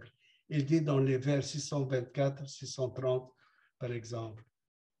simples. Il dit dans les vers 624-630, par exemple,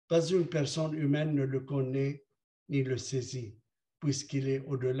 « Pas une personne humaine ne le connaît ni le saisit, puisqu'il est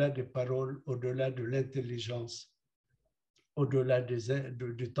au-delà des paroles, au-delà de l'intelligence, au-delà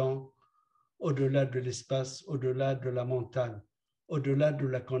du temps, au-delà de l'espace, au-delà de la montagne, au-delà de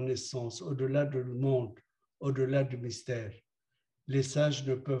la connaissance, au-delà du monde, au-delà du mystère. Les sages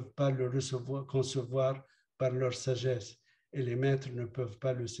ne peuvent pas le concevoir par leur sagesse et les maîtres ne peuvent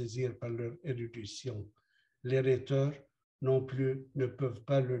pas le saisir par leur érudition. Les rhéteurs non plus ne peuvent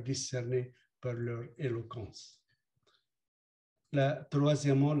pas le discerner par leur éloquence.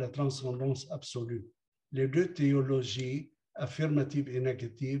 Troisièmement, la transcendance absolue. Les deux théologies, affirmative et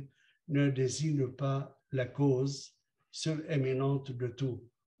négative, ne désignent pas la cause suréminente de tout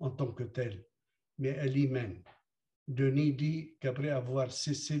en tant que telle, mais elle y mène. Denis dit qu'après avoir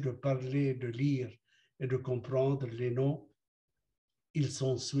cessé de parler, de lire et de comprendre les noms, il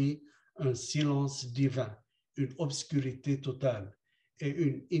s'ensuit un silence divin, une obscurité totale et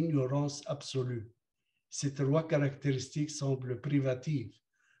une ignorance absolue. Ces trois caractéristiques semblent privatives,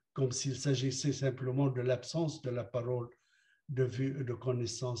 comme s'il s'agissait simplement de l'absence de la parole, de vue et de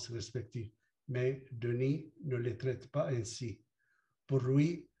connaissance respectives. Mais Denis ne les traite pas ainsi. Pour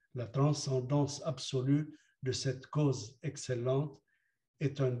lui, la transcendance absolue de cette cause excellente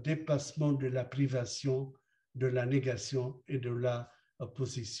est un dépassement de la privation, de la négation et de la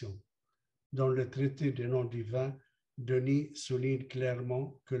opposition. Dans le traité des noms divins, Denis souligne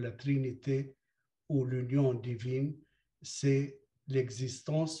clairement que la Trinité ou l'union divine, c'est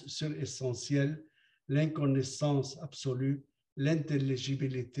l'existence suressentielle, l'inconnaissance absolue,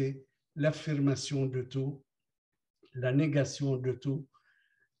 l'intelligibilité, l'affirmation de tout, la négation de tout,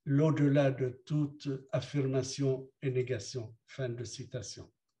 l'au-delà de toute affirmation et négation. Fin de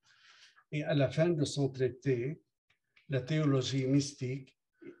citation. Et à la fin de son traité, la théologie mystique,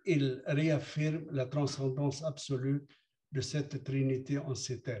 il réaffirme la transcendance absolue de cette Trinité en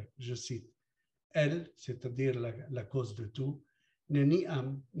ces termes. Je cite, « Elle, c'est-à-dire la cause de tout, n'est ni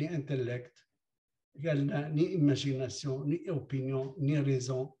âme, ni intellect, qu'elle n'a ni imagination, ni opinion, ni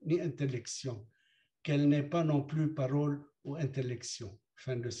raison, ni intellection, qu'elle n'est pas non plus parole ou intellection. »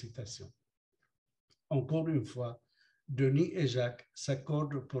 Fin de citation. Encore une fois, Denis et Jacques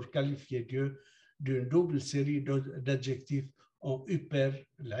s'accordent pour qualifier Dieu d'une double série d'adjectifs en hyper,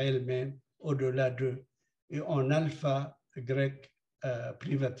 elle-même, au-delà d'eux, et en alpha grec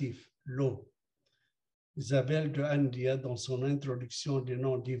privatif, l'eau. Isabelle de Andia, dans son introduction des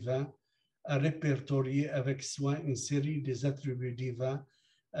noms divins, a répertorié avec soin une série des attributs divins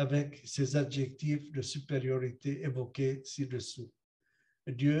avec ces adjectifs de supériorité évoqués ci-dessous.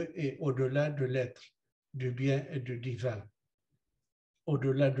 Dieu est au-delà de l'être, du bien et du divin,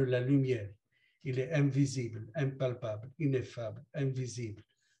 au-delà de la lumière. Il est invisible, impalpable, ineffable, invisible,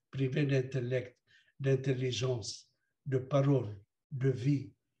 privé d'intellect, d'intelligence, de parole, de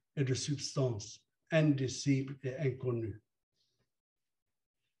vie et de substance, indicible et inconnu.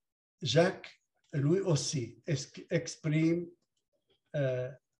 Jacques, lui aussi, exprime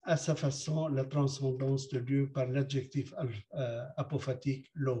à sa façon la transcendance de Dieu par l'adjectif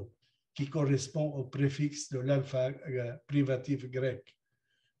apophatique « l'eau », qui correspond au préfixe de l'alpha privatif grec.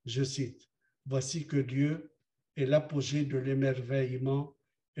 Je cite, « Voici que Dieu est l'apogée de l'émerveillement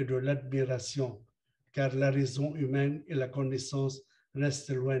et de l'admiration, car la raison humaine et la connaissance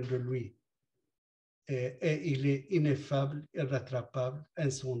restent loin de lui. Et il est ineffable, irrattrapable,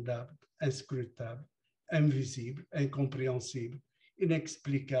 insondable, inscrutable, invisible, incompréhensible,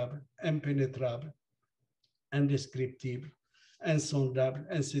 inexplicable, impénétrable, indescriptible, insondable,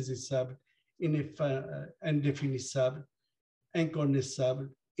 insaisissable, indéfinissable,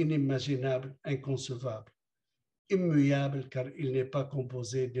 inconnaissable, inimaginable, inconcevable, immuable car il n'est pas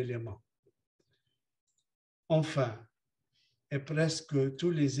composé d'éléments. » Enfin, et presque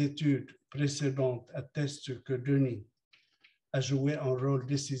toutes les études précédentes attestent que Denis a joué un rôle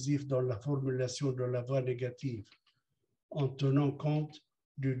décisif dans la formulation de la voie négative, en tenant compte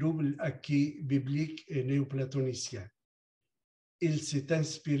du double acquis biblique et néoplatonicien. Il s'est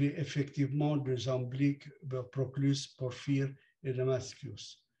inspiré effectivement de Jamblique, Proclus, Porphyre et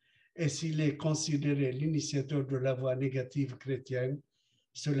Damascus. Et s'il est considéré l'initiateur de la voie négative chrétienne,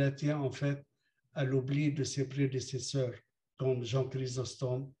 cela tient en fait à l'oubli de ses prédécesseurs comme Jean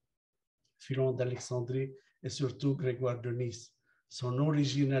Chrysostome, Philon d'Alexandrie et surtout Grégoire de Nice. Son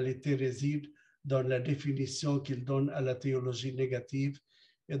originalité réside dans la définition qu'il donne à la théologie négative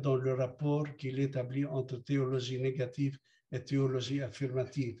et dans le rapport qu'il établit entre théologie négative et théologie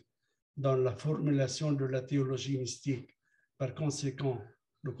affirmative, dans la formulation de la théologie mystique. Par conséquent,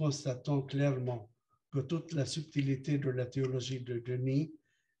 nous constatons clairement que toute la subtilité de la théologie de Denis,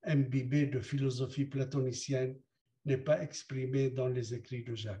 imbibée de philosophie platonicienne, n'est pas exprimée dans les écrits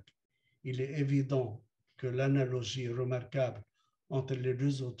de Jacques. Il est évident que l'analogie remarquable entre les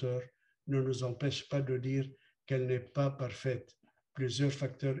deux auteurs ne nous empêche pas de dire qu'elle n'est pas parfaite. Plusieurs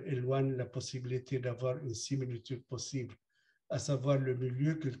facteurs éloignent la possibilité d'avoir une similitude possible à savoir le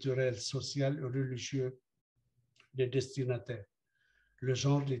milieu culturel, social et religieux des destinataires, le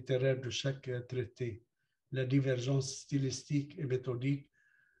genre littéraire de chaque traité, la divergence stylistique et méthodique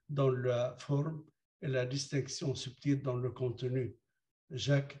dans la forme et la distinction subtile dans le contenu.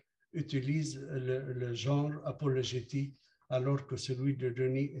 Jacques utilise le genre apologétique alors que celui de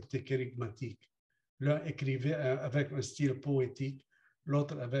Denis était kérigmatique. L'un écrivait avec un style poétique,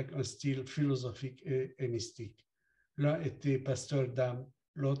 l'autre avec un style philosophique et mystique. L'un était pasteur d'âme,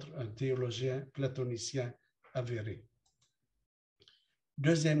 l'autre un théologien platonicien avéré.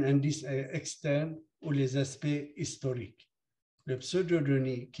 Deuxième indice externe ou les aspects historiques. Le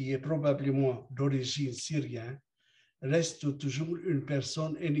pseudo-Denis, qui est probablement d'origine syrienne, reste toujours une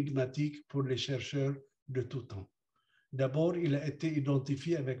personne énigmatique pour les chercheurs de tout temps. D'abord, il a été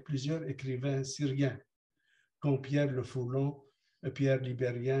identifié avec plusieurs écrivains syriens, comme Pierre le Foulon, Pierre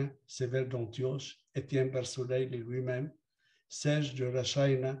Libérien, Sévère d'Antioche, Étienne Barsoleil lui-même, Serge de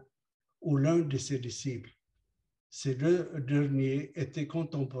Rachaïna ou l'un de ses disciples. Ces deux derniers étaient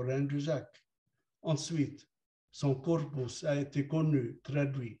contemporains de Jacques. Ensuite, son corpus a été connu,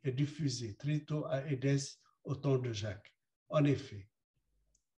 traduit et diffusé très tôt à Edessa au temps de Jacques. En effet,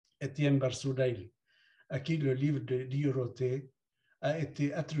 Étienne Barsoleil, à qui le livre de Hierotheos a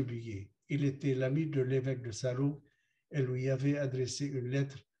été attribué, il était l'ami de l'évêque de Serugh et lui avait adressé une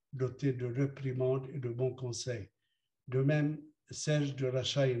lettre dotée de réprimandes et de bons conseils. De même, Serge de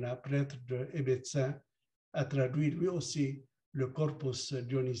Rachaïna, prêtre et médecin, a traduit lui aussi le Corpus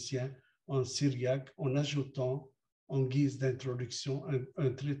Dionysien en Syriac en ajoutant en guise d'introduction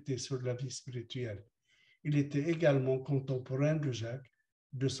un traité sur la vie spirituelle. Il était également contemporain de Jacques,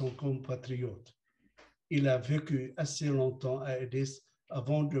 de son compatriote. Il a vécu assez longtemps à Edessa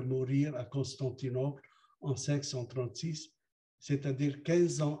avant de mourir à Constantinople en 536, c'est-à-dire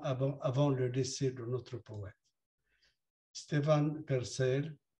 15 ans avant le décès de notre poète. Stéphane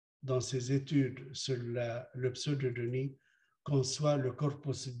Purcell, dans ses études sur le pseudo-Denis, conçoit le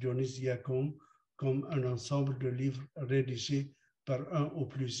Corpus Dionysiacum comme un ensemble de livres rédigés par un ou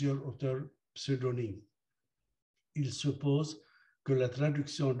plusieurs auteurs pseudonymes. Il suppose que la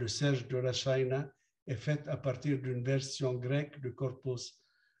traduction de Serge de Rachaïna est faite à partir d'une version grecque du corpus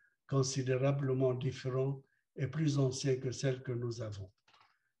considérablement différente et plus ancienne que celle que nous avons.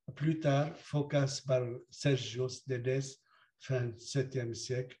 Plus tard, Phocas par Sergios d'Edessa, fin 7e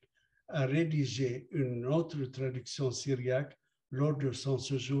siècle, a rédigé une autre traduction syriaque lors de son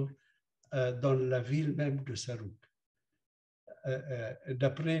séjour dans la ville même de Serugh.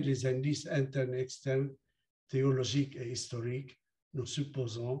 D'après les indices internes et externes, théologiques et historiques, nous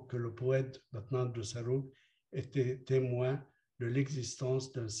supposons que le poète Baṭnan de Serugh était témoin de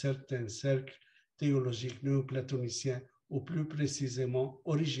l'existence d'un certain cercle théologique néoplatonicien, ou plus précisément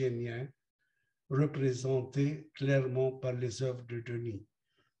origénien, représenté clairement par les œuvres de Denis.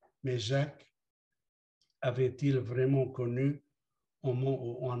 Mais Jacques avait-il vraiment connu en amont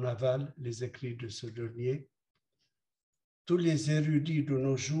ou en aval les écrits de ce dernier? Tous les érudits de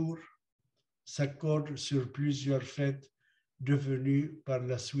nos jours s'accordent sur plusieurs faits devenus par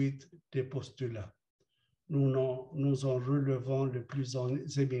la suite des postulats. Nous en relevons le plus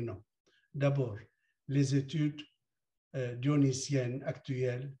éminent. D'abord, les études dionysiennes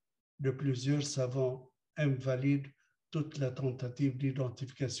actuelles de plusieurs savants invalident toute la tentative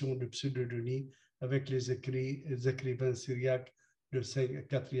d'identification de Pseudo-Denis avec les écrivains syriaques du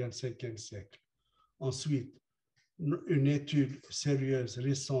 4e, 5e siècle. Ensuite, une étude sérieuse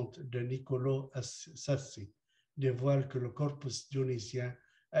récente de Niccolò Sassi dévoile que le corpus dionysien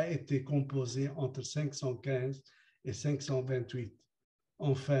a été composé entre 515 et 528.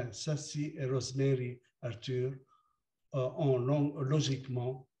 Enfin, Sassi et Rosemary Arthur ont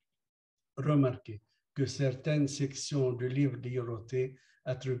logiquement remarqué que certaines sections du livre d'Hierotheos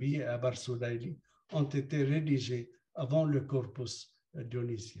attribuées à Ṣudaīlī ont été rédigées avant le corpus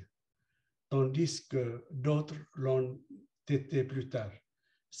dionysien, tandis que d'autres l'ont été plus tard.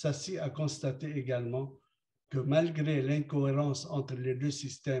 Sassi a constaté également que malgré l'incohérence entre les deux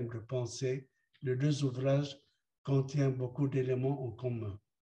systèmes de pensée, les deux ouvrages contiennent beaucoup d'éléments en commun.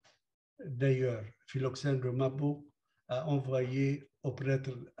 D'ailleurs, Philoxène de Mabou a envoyé au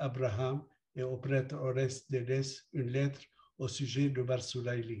prêtre Abraham et au prêtre Oreste d'Edessa une lettre au sujet de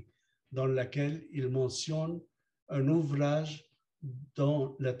Ṣudaīlī, dans laquelle il mentionne un ouvrage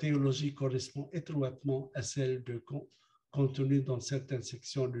dont la théologie correspond étroitement à celle contenue dans certaines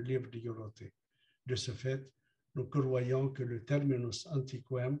sections du livre de Hierotheos. De ce fait, nous croyons que le terminus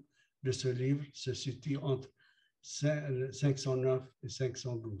antiquum de ce livre se situe entre 509 et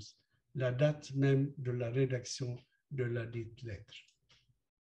 512, la date même de la rédaction de la dite lettre.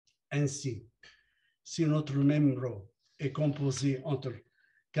 Ainsi, si notre mimro est composé entre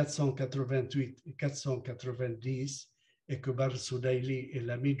 488 et 490 et que Ṣudaīlī est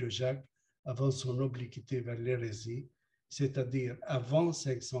l'ami de Jacques avant son obliquité vers l'hérésie, c'est-à-dire avant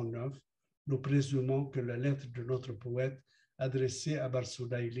 509, nous présumons que la lettre de notre poète adressée à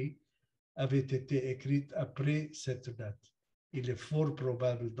Ṣudaīlī avait été écrite après cette date. Il est fort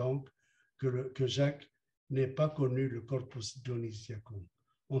probable donc que Jacques n'ait pas connu le Corpus Dionysiacum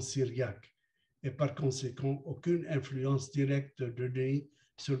en Syriac et par conséquent aucune influence directe de Denis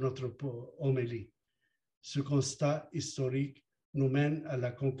sur notre homélie. Ce constat historique nous mène à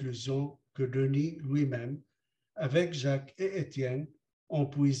la conclusion que Denis lui-même, avec Jacques et Étienne, ont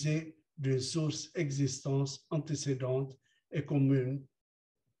puisé d'une source existence antécédente et commune.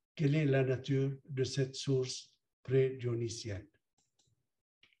 Quelle est la nature de cette source pré-dionysienne?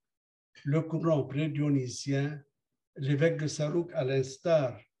 Le courant pré-dionysien, l'évêque de Serugh, à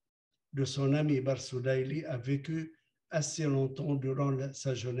l'instar de son ami Ṣudaīlī, a vécu assez longtemps durant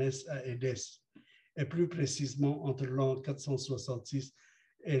sa jeunesse à Edessa, et plus précisément entre l'an 466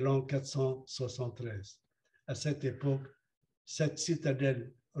 et l'an 473. À cette époque, cette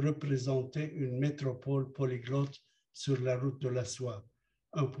citadelle représentait une métropole polyglotte sur la route de la soie,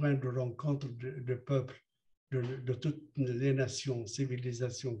 un point de rencontre de peuples de toutes les nations,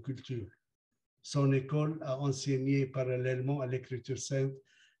 civilisations, cultures. Son école a enseigné parallèlement à l'écriture sainte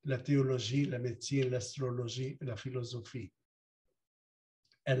la théologie, la médecine, l'astrologie et la philosophie.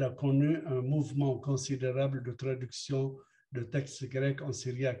 Elle a connu un mouvement considérable de traduction de textes grecs en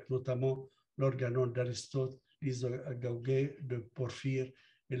syriaque, notamment l'organon d'Aristote, l'isogogé de Porphyre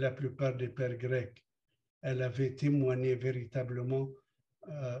et la plupart des pères grecs. Elle avait témoigné véritablement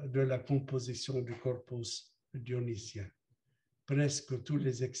de la composition du corpus dionysien. Presque tous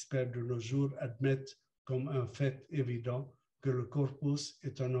les experts de nos jours admettent comme un fait évident que le corpus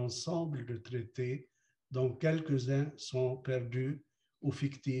est un ensemble de traités dont quelques-uns sont perdus ou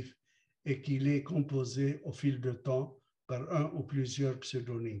fictifs et qu'il est composé au fil du temps par un ou plusieurs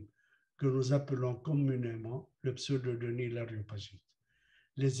pseudonymes que nous appelons communément le Pseudo-Dionysius the Areopagite.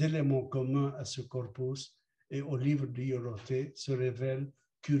 Les éléments communs à ce corpus et au livre de Hierotheos se révèlent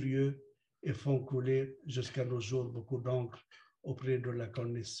curieux et font couler jusqu'à nos jours beaucoup d'encre auprès de la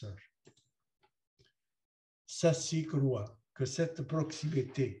connaisseur. Sassi croit que cette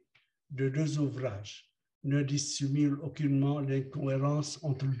proximité de deux ouvrages ne dissimule aucunement l'incohérence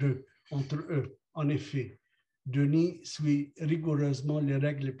entre eux. En effet, Denis suit rigoureusement les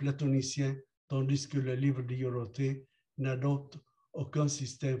règles platoniciennes, tandis que le livre de Hierotheos n'adopte aucun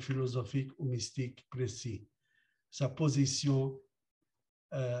système philosophique ou mystique précis. Sa position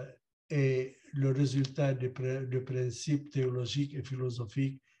est le résultat de principes théologiques et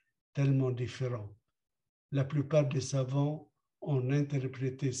philosophiques tellement différents. La plupart des savants ont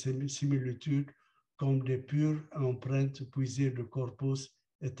interprété ces similitudes comme des pures empreintes puisées de corpus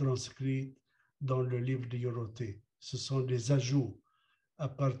et transcrites dans le livre de Hierotheos. Ce sont des ajouts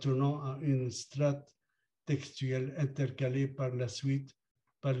appartenant à une strate textuelle intercalée par la suite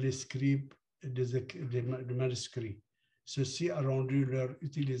par les scribes des manuscrits. Ceci a rendu leur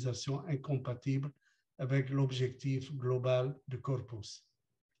utilisation incompatible avec l'objectif global du corpus,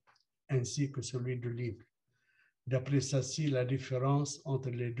 ainsi que celui du livre. D'après Sassi, la différence entre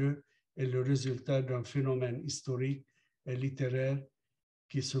les deux est le résultat d'un phénomène historique et littéraire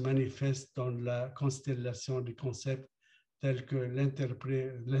qui se manifeste dans la constellation des concepts tels que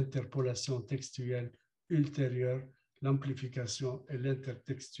l'interpolation textuelle ultérieure, l'amplification et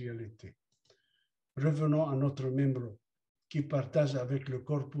l'intertextualité. Revenons à notre mimro, qui partage avec le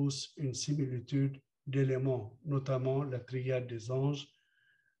corpus une similitude d'éléments, notamment la triade des anges,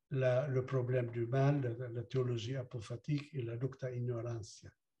 le problème du mal, la théologie apophatique et la docta ignorantia.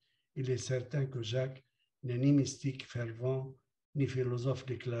 Il est certain que Jacques n'est ni mystique fervent, ni philosophe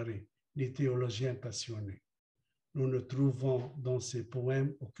déclaré, ni théologien passionné. Nous ne trouvons dans ses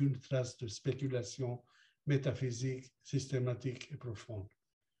poèmes aucune trace de spéculation métaphysique, systématique et profonde.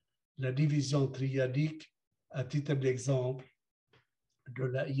 La division triadique, à titre d'exemple de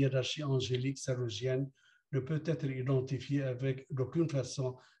la hiérarchie angélique sarougienne, ne peut être identifiée d'aucune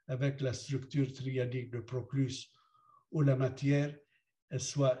façon avec la structure triadique de Proclus, où la matière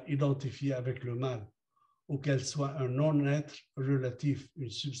soit identifiée avec le mal, ou qu'elle soit un non-être relatif, une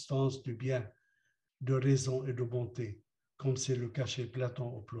substance du bien, de raison et de bonté, comme c'est le cas chez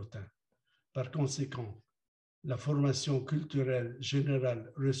Platon ou Plotin. Par conséquent, la formation culturelle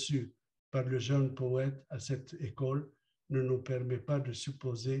générale reçue par le jeune poète à cette école ne nous permet pas de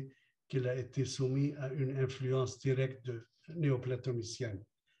supposer qu'il a été soumis à une influence directe néoplatonicienne.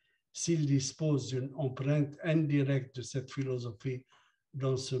 S'il dispose d'une empreinte indirecte de cette philosophie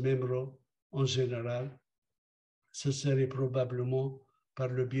dans ce mimro en général, ce serait probablement par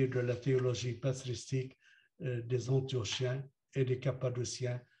le biais de la théologie patristique des Antiochiens et des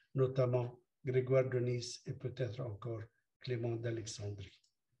Cappadociens, notamment Grégoire de Nice et peut-être encore Clément d'Alexandrie.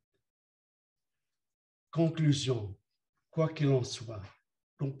 Conclusion, quoi qu'il en soit,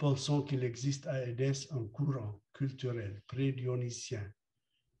 nous pensons qu'il existe à Édesse un courant culturel pré-dionysien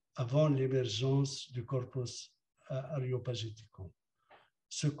avant l'émergence du Corpus Areopagiticum.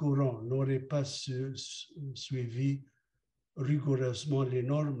 Ce courant n'aurait pas suivi rigoureusement les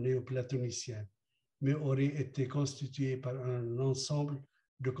normes néoplatoniciennes, mais aurait été constitué par un ensemble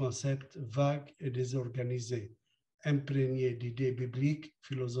de concepts vagues et désorganisés, imprégnés d'idées bibliques,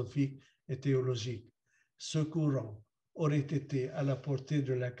 philosophiques et théologiques. Ce courant aurait été à la portée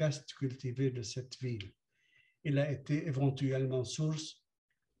de la caste cultivée de cette ville. Il a été éventuellement source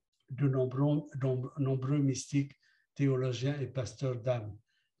de nombreux mystiques, théologiens et pasteurs d'âme,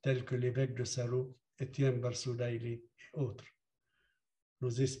 tels que l'évêque de Sarou, Étienne bar Ṣudaīlī et autres.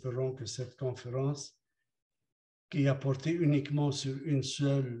 Nous espérons que cette conférence, qui a porté uniquement sur une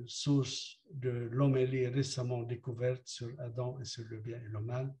seule source de l'homélie récemment découverte sur Adam et sur le bien et le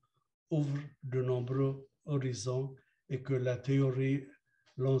mal, ouvre de nombreux horizons et que la théorie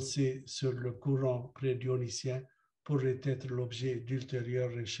lancée sur le courant pré-dionysien pourrait être l'objet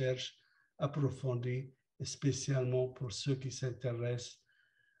d'ultérieures recherches approfondies, spécialement pour ceux qui s'intéressent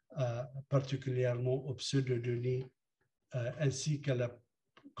particulièrement au Pseudo-Dionysius ainsi qu'à la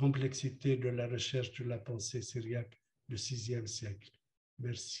complexité de la recherche de la pensée syriaque du VIe siècle.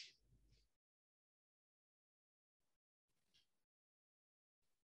 Merci.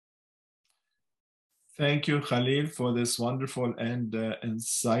 Thank you, Khalil, for this wonderful and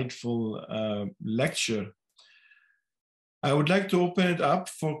insightful lecture. I would like to open it up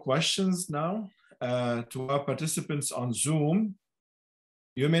for questions now to our participants on Zoom.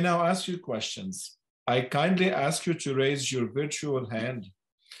 You may now ask your questions. I kindly ask you to raise your virtual hand.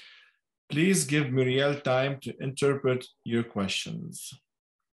 Please give Muriel time to interpret your questions.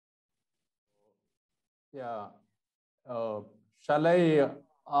 Yeah. Shall I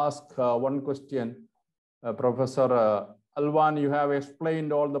ask one question? Professor Alwan, you have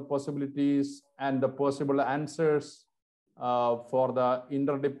explained all the possibilities and the possible answers for the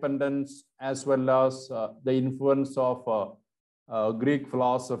interdependence as well as the influence of Greek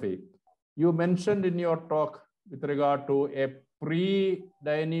philosophy. You mentioned in your talk with regard to a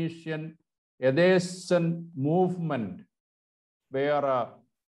pre-Dionysian Edessan movement where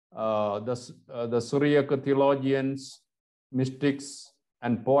the Syriac theologians, mystics,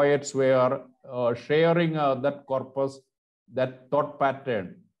 and poets were sharing that corpus, that thought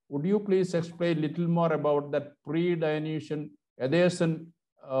pattern. Would you please explain a little more about that pre-Dionysian Edessan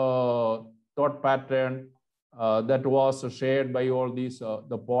thought pattern that was shared by all these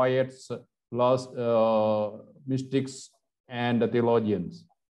the poets, plus mystics, and the theologians?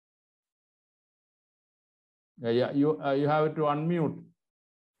 Yeah, you have to unmute,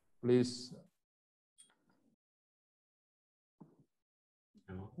 please.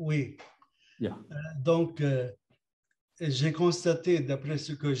 Oui. Yeah. Donc, j'ai constaté, d'après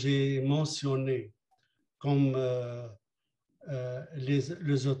ce que j'ai mentionné, comme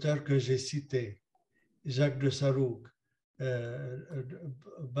les auteurs que j'ai cités, Jacques de Serugh,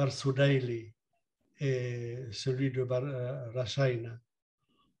 bar Ṣudaīlī et celui de Rachaïna,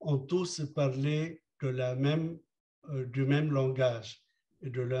 ont tous parlé de du même langage et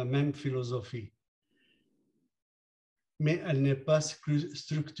de la même philosophie. Mais elle n'est pas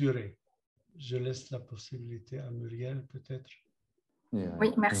structurée. Je laisse la possibilité à Muriel, peut-être. Yeah.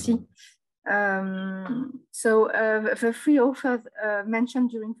 Oui, merci. So the three authors mentioned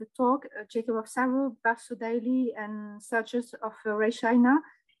during the talk, Jacob of Serugh, bar Ṣudaīlī, and Sergius of Rachaïna,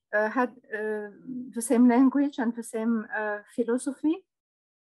 had the same language and the same philosophy.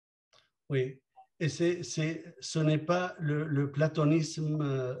 Oui, et ce n'est pas le platonisme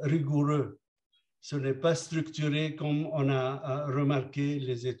rigoureux. Ce n'est pas structuré comme on a remarqué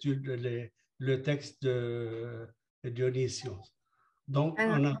les études, le texte de Dionysius. Donc,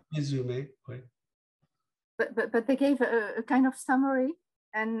 on a résumé. Oui. But they gave a kind of summary,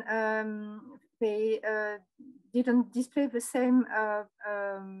 and they didn't display the same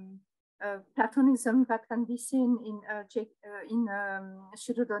Platonism that can be seen in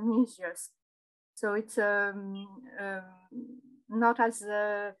Pseudo-Dionysius. So it's not as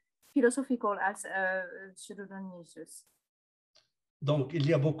philosophical as Pseudo-Dionysius. Donc, il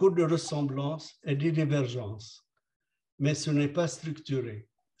y a beaucoup de ressemblances et de divergences, mais ce n'est pas structuré,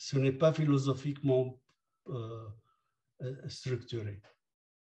 ce n'est pas philosophiquement structuré.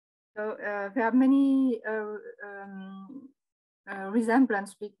 So there are many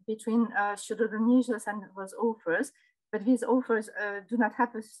resemblance between Pseudo-Dionysius and those authors, but these authors do not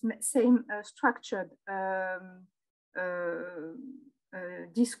have the same structured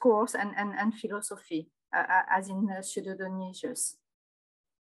discourse and philosophy as in Pseudo-Dionysius.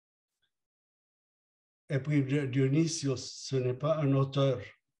 Et puis Dionysius, ce n'est pas un auteur,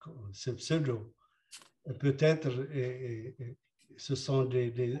 c'est pseudo. Peut-être ce sont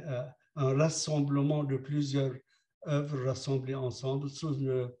un rassemblement de plusieurs œuvres rassemblées ensemble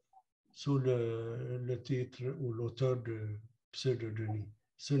sous le titre ou l'auteur de Pseudo-Dionysius.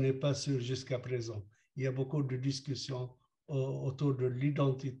 Ce n'est pas sûr jusqu'à présent. Il y a beaucoup de discussions autour de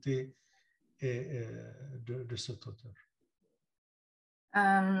l'identité de cet auteur.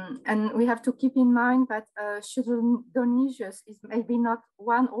 And we have to keep in mind that Pseudo-Dionysius is maybe not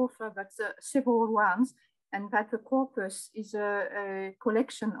one author, but several ones, and that the corpus is a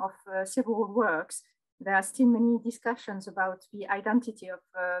collection of several works. There are still many discussions about the identity of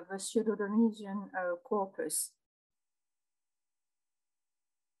the Pseudo-Dionysian corpus.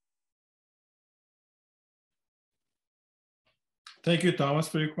 Thank you, Thomas,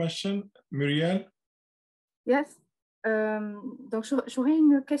 for your question. Muriel? Yes. Donc, j'aurais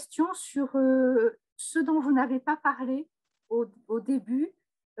une question sur ce dont vous n'avez pas parlé au début,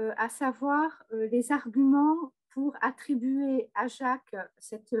 à savoir les arguments pour attribuer à Jacques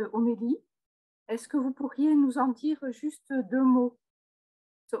cette homélie. Est-ce que vous pourriez nous en dire juste deux mots?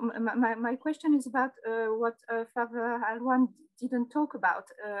 So my question is about what Father Alwan didn't talk about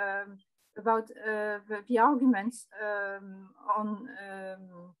the arguments on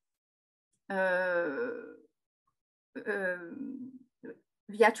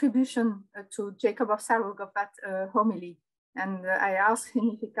the attribution to Jacob of Serugh of that homily. And I asked him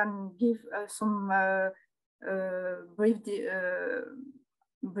if he can give some brief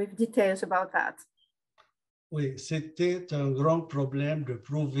details about that. Oui, c'était un grand problème de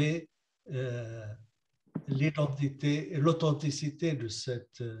prouver l'identité et l'authenticité de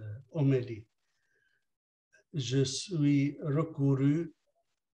cette homélie. Je suis recouru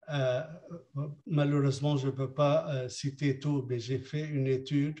malheureusement, je ne peux pas citer tout, mais j'ai fait une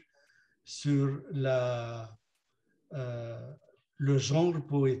étude sur le genre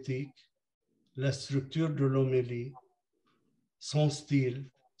poétique, la structure de l'homélie, son style,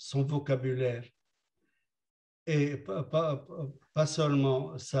 son vocabulaire, et pas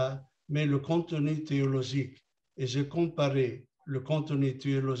seulement ça, mais le contenu théologique. Et j'ai comparé le contenu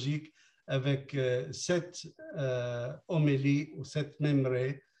théologique avec cette homélie ou cette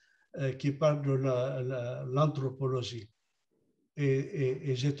mimro qui parle de l'anthropologie.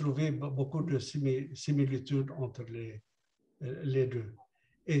 Et j'ai trouvé beaucoup de similitudes entre les deux.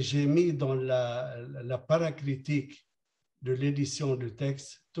 Et j'ai mis dans la paracritique de l'édition du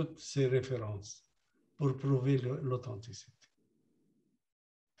texte toutes ces références pour prouver l'authenticité.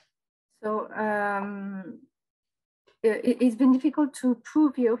 So it's been difficult to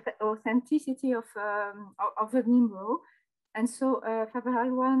prove the authenticity of the mimro. And so Father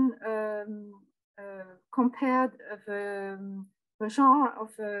Alwan compared the genre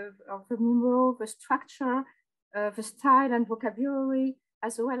of the mimro, the structure, the style and vocabulary,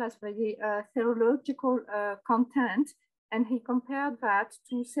 as well as the theological content. And he compared that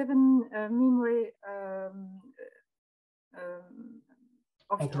to 7 mimro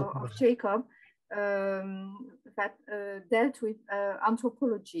of Jacob that dealt with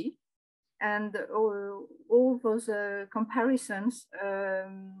anthropology. And all those comparisons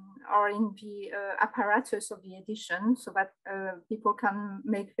are in the apparatus of the edition, so that people can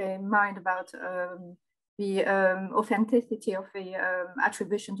make their mind about the authenticity of the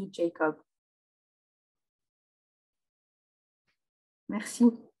attribution to Jacob.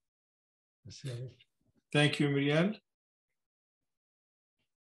 Merci. Thank you, Muriel.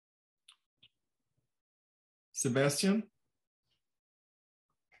 Sebastian?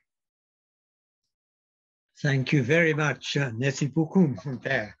 Thank you very much. Merci beaucoup.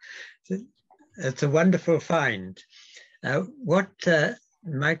 It's a wonderful find.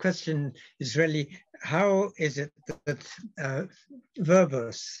 My question is really, how is it that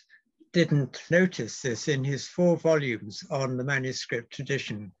Verbus didn't notice this in his 4 volumes on the manuscript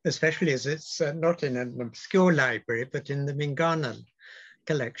tradition, especially as it's not in an obscure library, but in the Minganan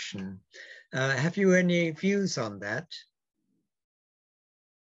collection? Have you any views on that?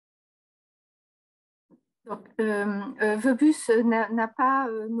 Donc, Verbus n'a pas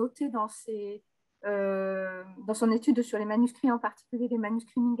noté dans son étude sur les manuscrits, en particulier les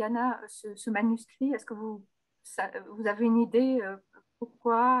manuscrits Mingana, ce manuscrit. Est-ce que vous avez une idée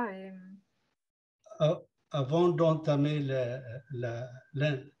pourquoi Avant d'entamer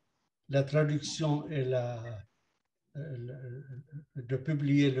la traduction et de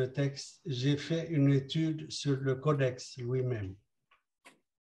publier le texte, j'ai fait une étude sur le codex lui-même.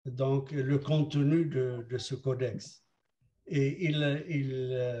 Donc, le contenu de ce codex. Et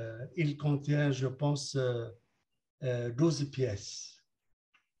il contient, je pense, 12 pièces.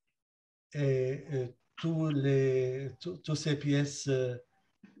 Et toutes ces pièces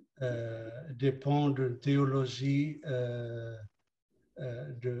dépendent d'une théologie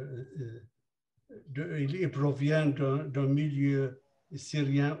il provient d'un milieu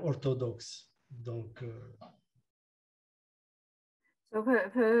syrien orthodoxe. Donc, so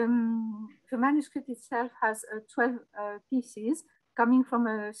the manuscript itself has 12 pieces coming from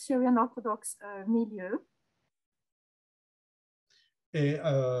a Syrian Orthodox milieu. Et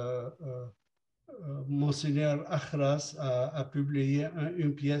Monseigneur Achras a publié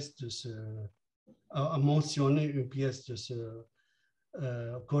une pièce de a mentionné une pièce de ce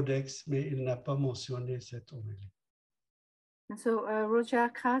codex, mais il n'a pas mentionné cette homélie. And so Roger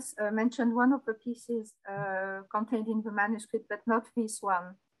Achras mentioned one of the pieces contained in the manuscript, but not this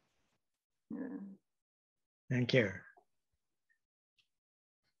one. Thank you.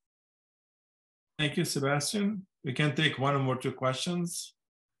 Thank you, Sebastian. We can take one or more two questions.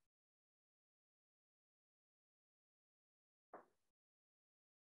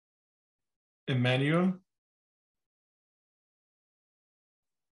 Emmanuel.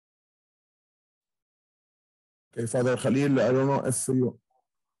 Okay, Father Khalil, I don't know if you,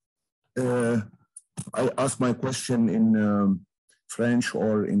 I asked my question in French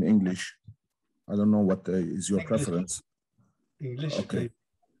or in English. I don't know what is your preference. English. Okay.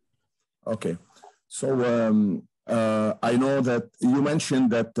 Okay. So I know that you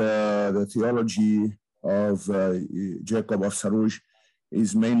mentioned that the theology of Jacob of Serugh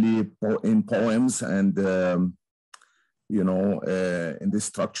is mainly in poems and you know, in this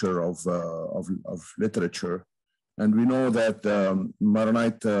structure of literature. And we know that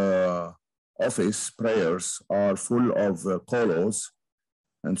Maronite office prayers are full of kolos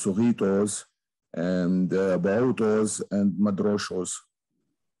and suritos and bautos and madroshos.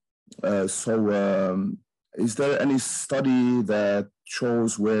 So is there any study that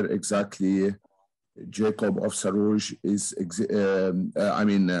shows where exactly Jacob of Serugh is,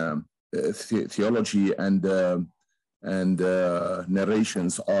 theology and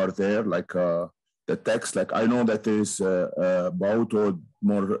narrations are there, like the text, like I know that there is Bauto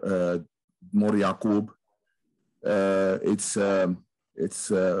Mor Yaqub.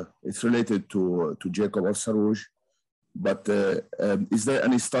 It's related to Jacob of Serugh, but is there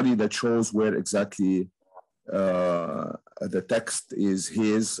any study that shows where exactly the text is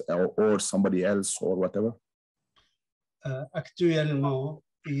his or somebody else or whatever? Actuellement,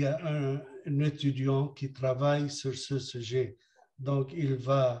 il y a un étudiant qui travaille sur ce sujet. Donc, il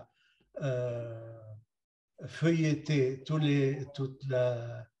va feuilleter toute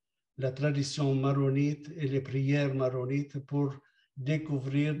la tradition maronite et les prières maronites pour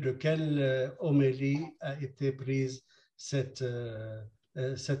découvrir de quelle homélie a été prise cette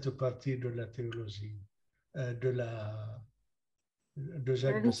partie de la théologie, de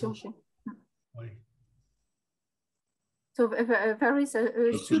Jacques de Serugh. Oui. So there is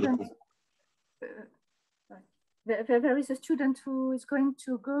a student. There is a student who is going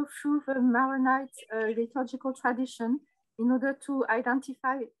to go through the Maronite liturgical tradition in order to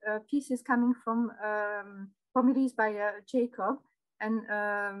identify pieces coming from homilies by Jacob, and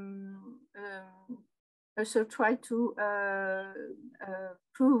also try to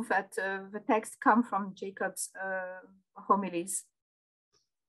prove that the text come from Jacob's homilies.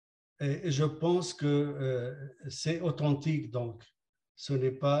 Et je pense que c'est authentique, donc ce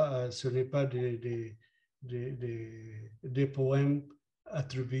n'est pas des poèmes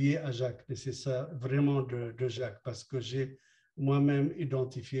attribués à Jacques, mais c'est ça vraiment de Jacques, parce que j'ai moi-même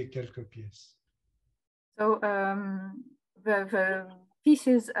identifié quelques pièces. So the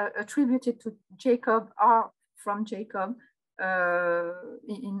pieces attributed to Jacob are from Jacob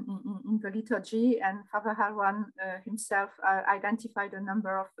in the liturgy, and Father Harwan himself identified a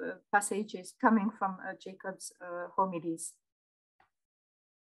number of passages coming from Jacob's homilies.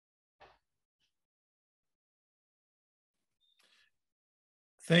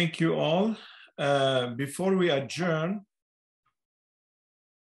 Thank you all. Before we adjourn,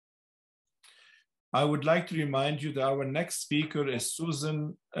 I would like to remind you that our next speaker is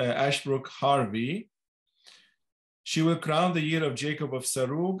Susan Ashbrook Harvey. She will crown the year of Jacob of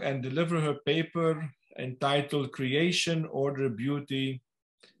Serugh and deliver her paper entitled Creation, Order, Beauty,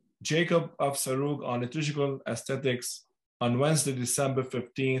 Jacob of Serugh on Liturgical Aesthetics on Wednesday, December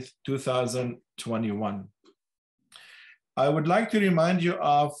 15th, 2021. I would like to remind you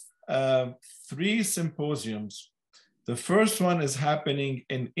of 3 symposiums The first one is happening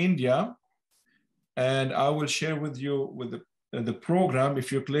in India, and I will share with you with the program.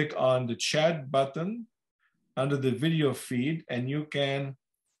 If you click on the chat button under the video feed, and you can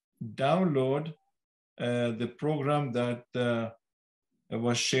download the program that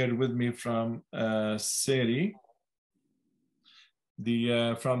was shared with me from Seri,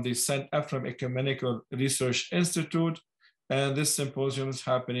 from the St. Ephrem Ecumenical Research Institute. And this symposium is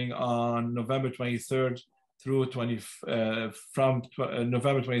happening on November 23rd through from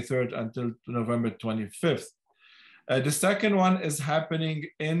November 23rd until November 25th. The second one is happening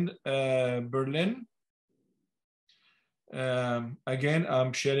in Berlin. Again,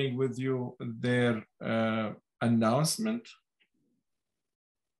 I'm sharing with you their announcement.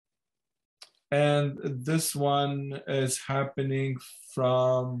 And this one is happening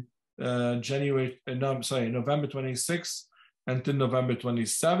from November 26th until November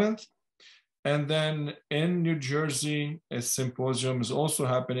 27th. And then in New Jersey, a symposium is also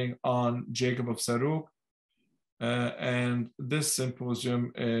happening on Jacob of Serugh. And this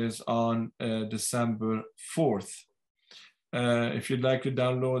symposium is on December 4th. If you'd like to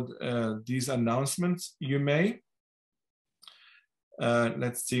download these announcements, you may.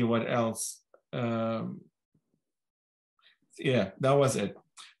 Let's see what else. Yeah, that was it.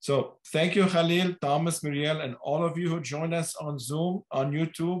 So thank you, Khalil, Thomas, Muriel, and all of you who joined us on Zoom, on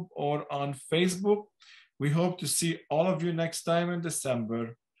YouTube, or on Facebook. We hope to see all of you next time in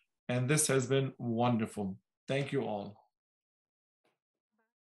December. And this has been wonderful. Thank you all.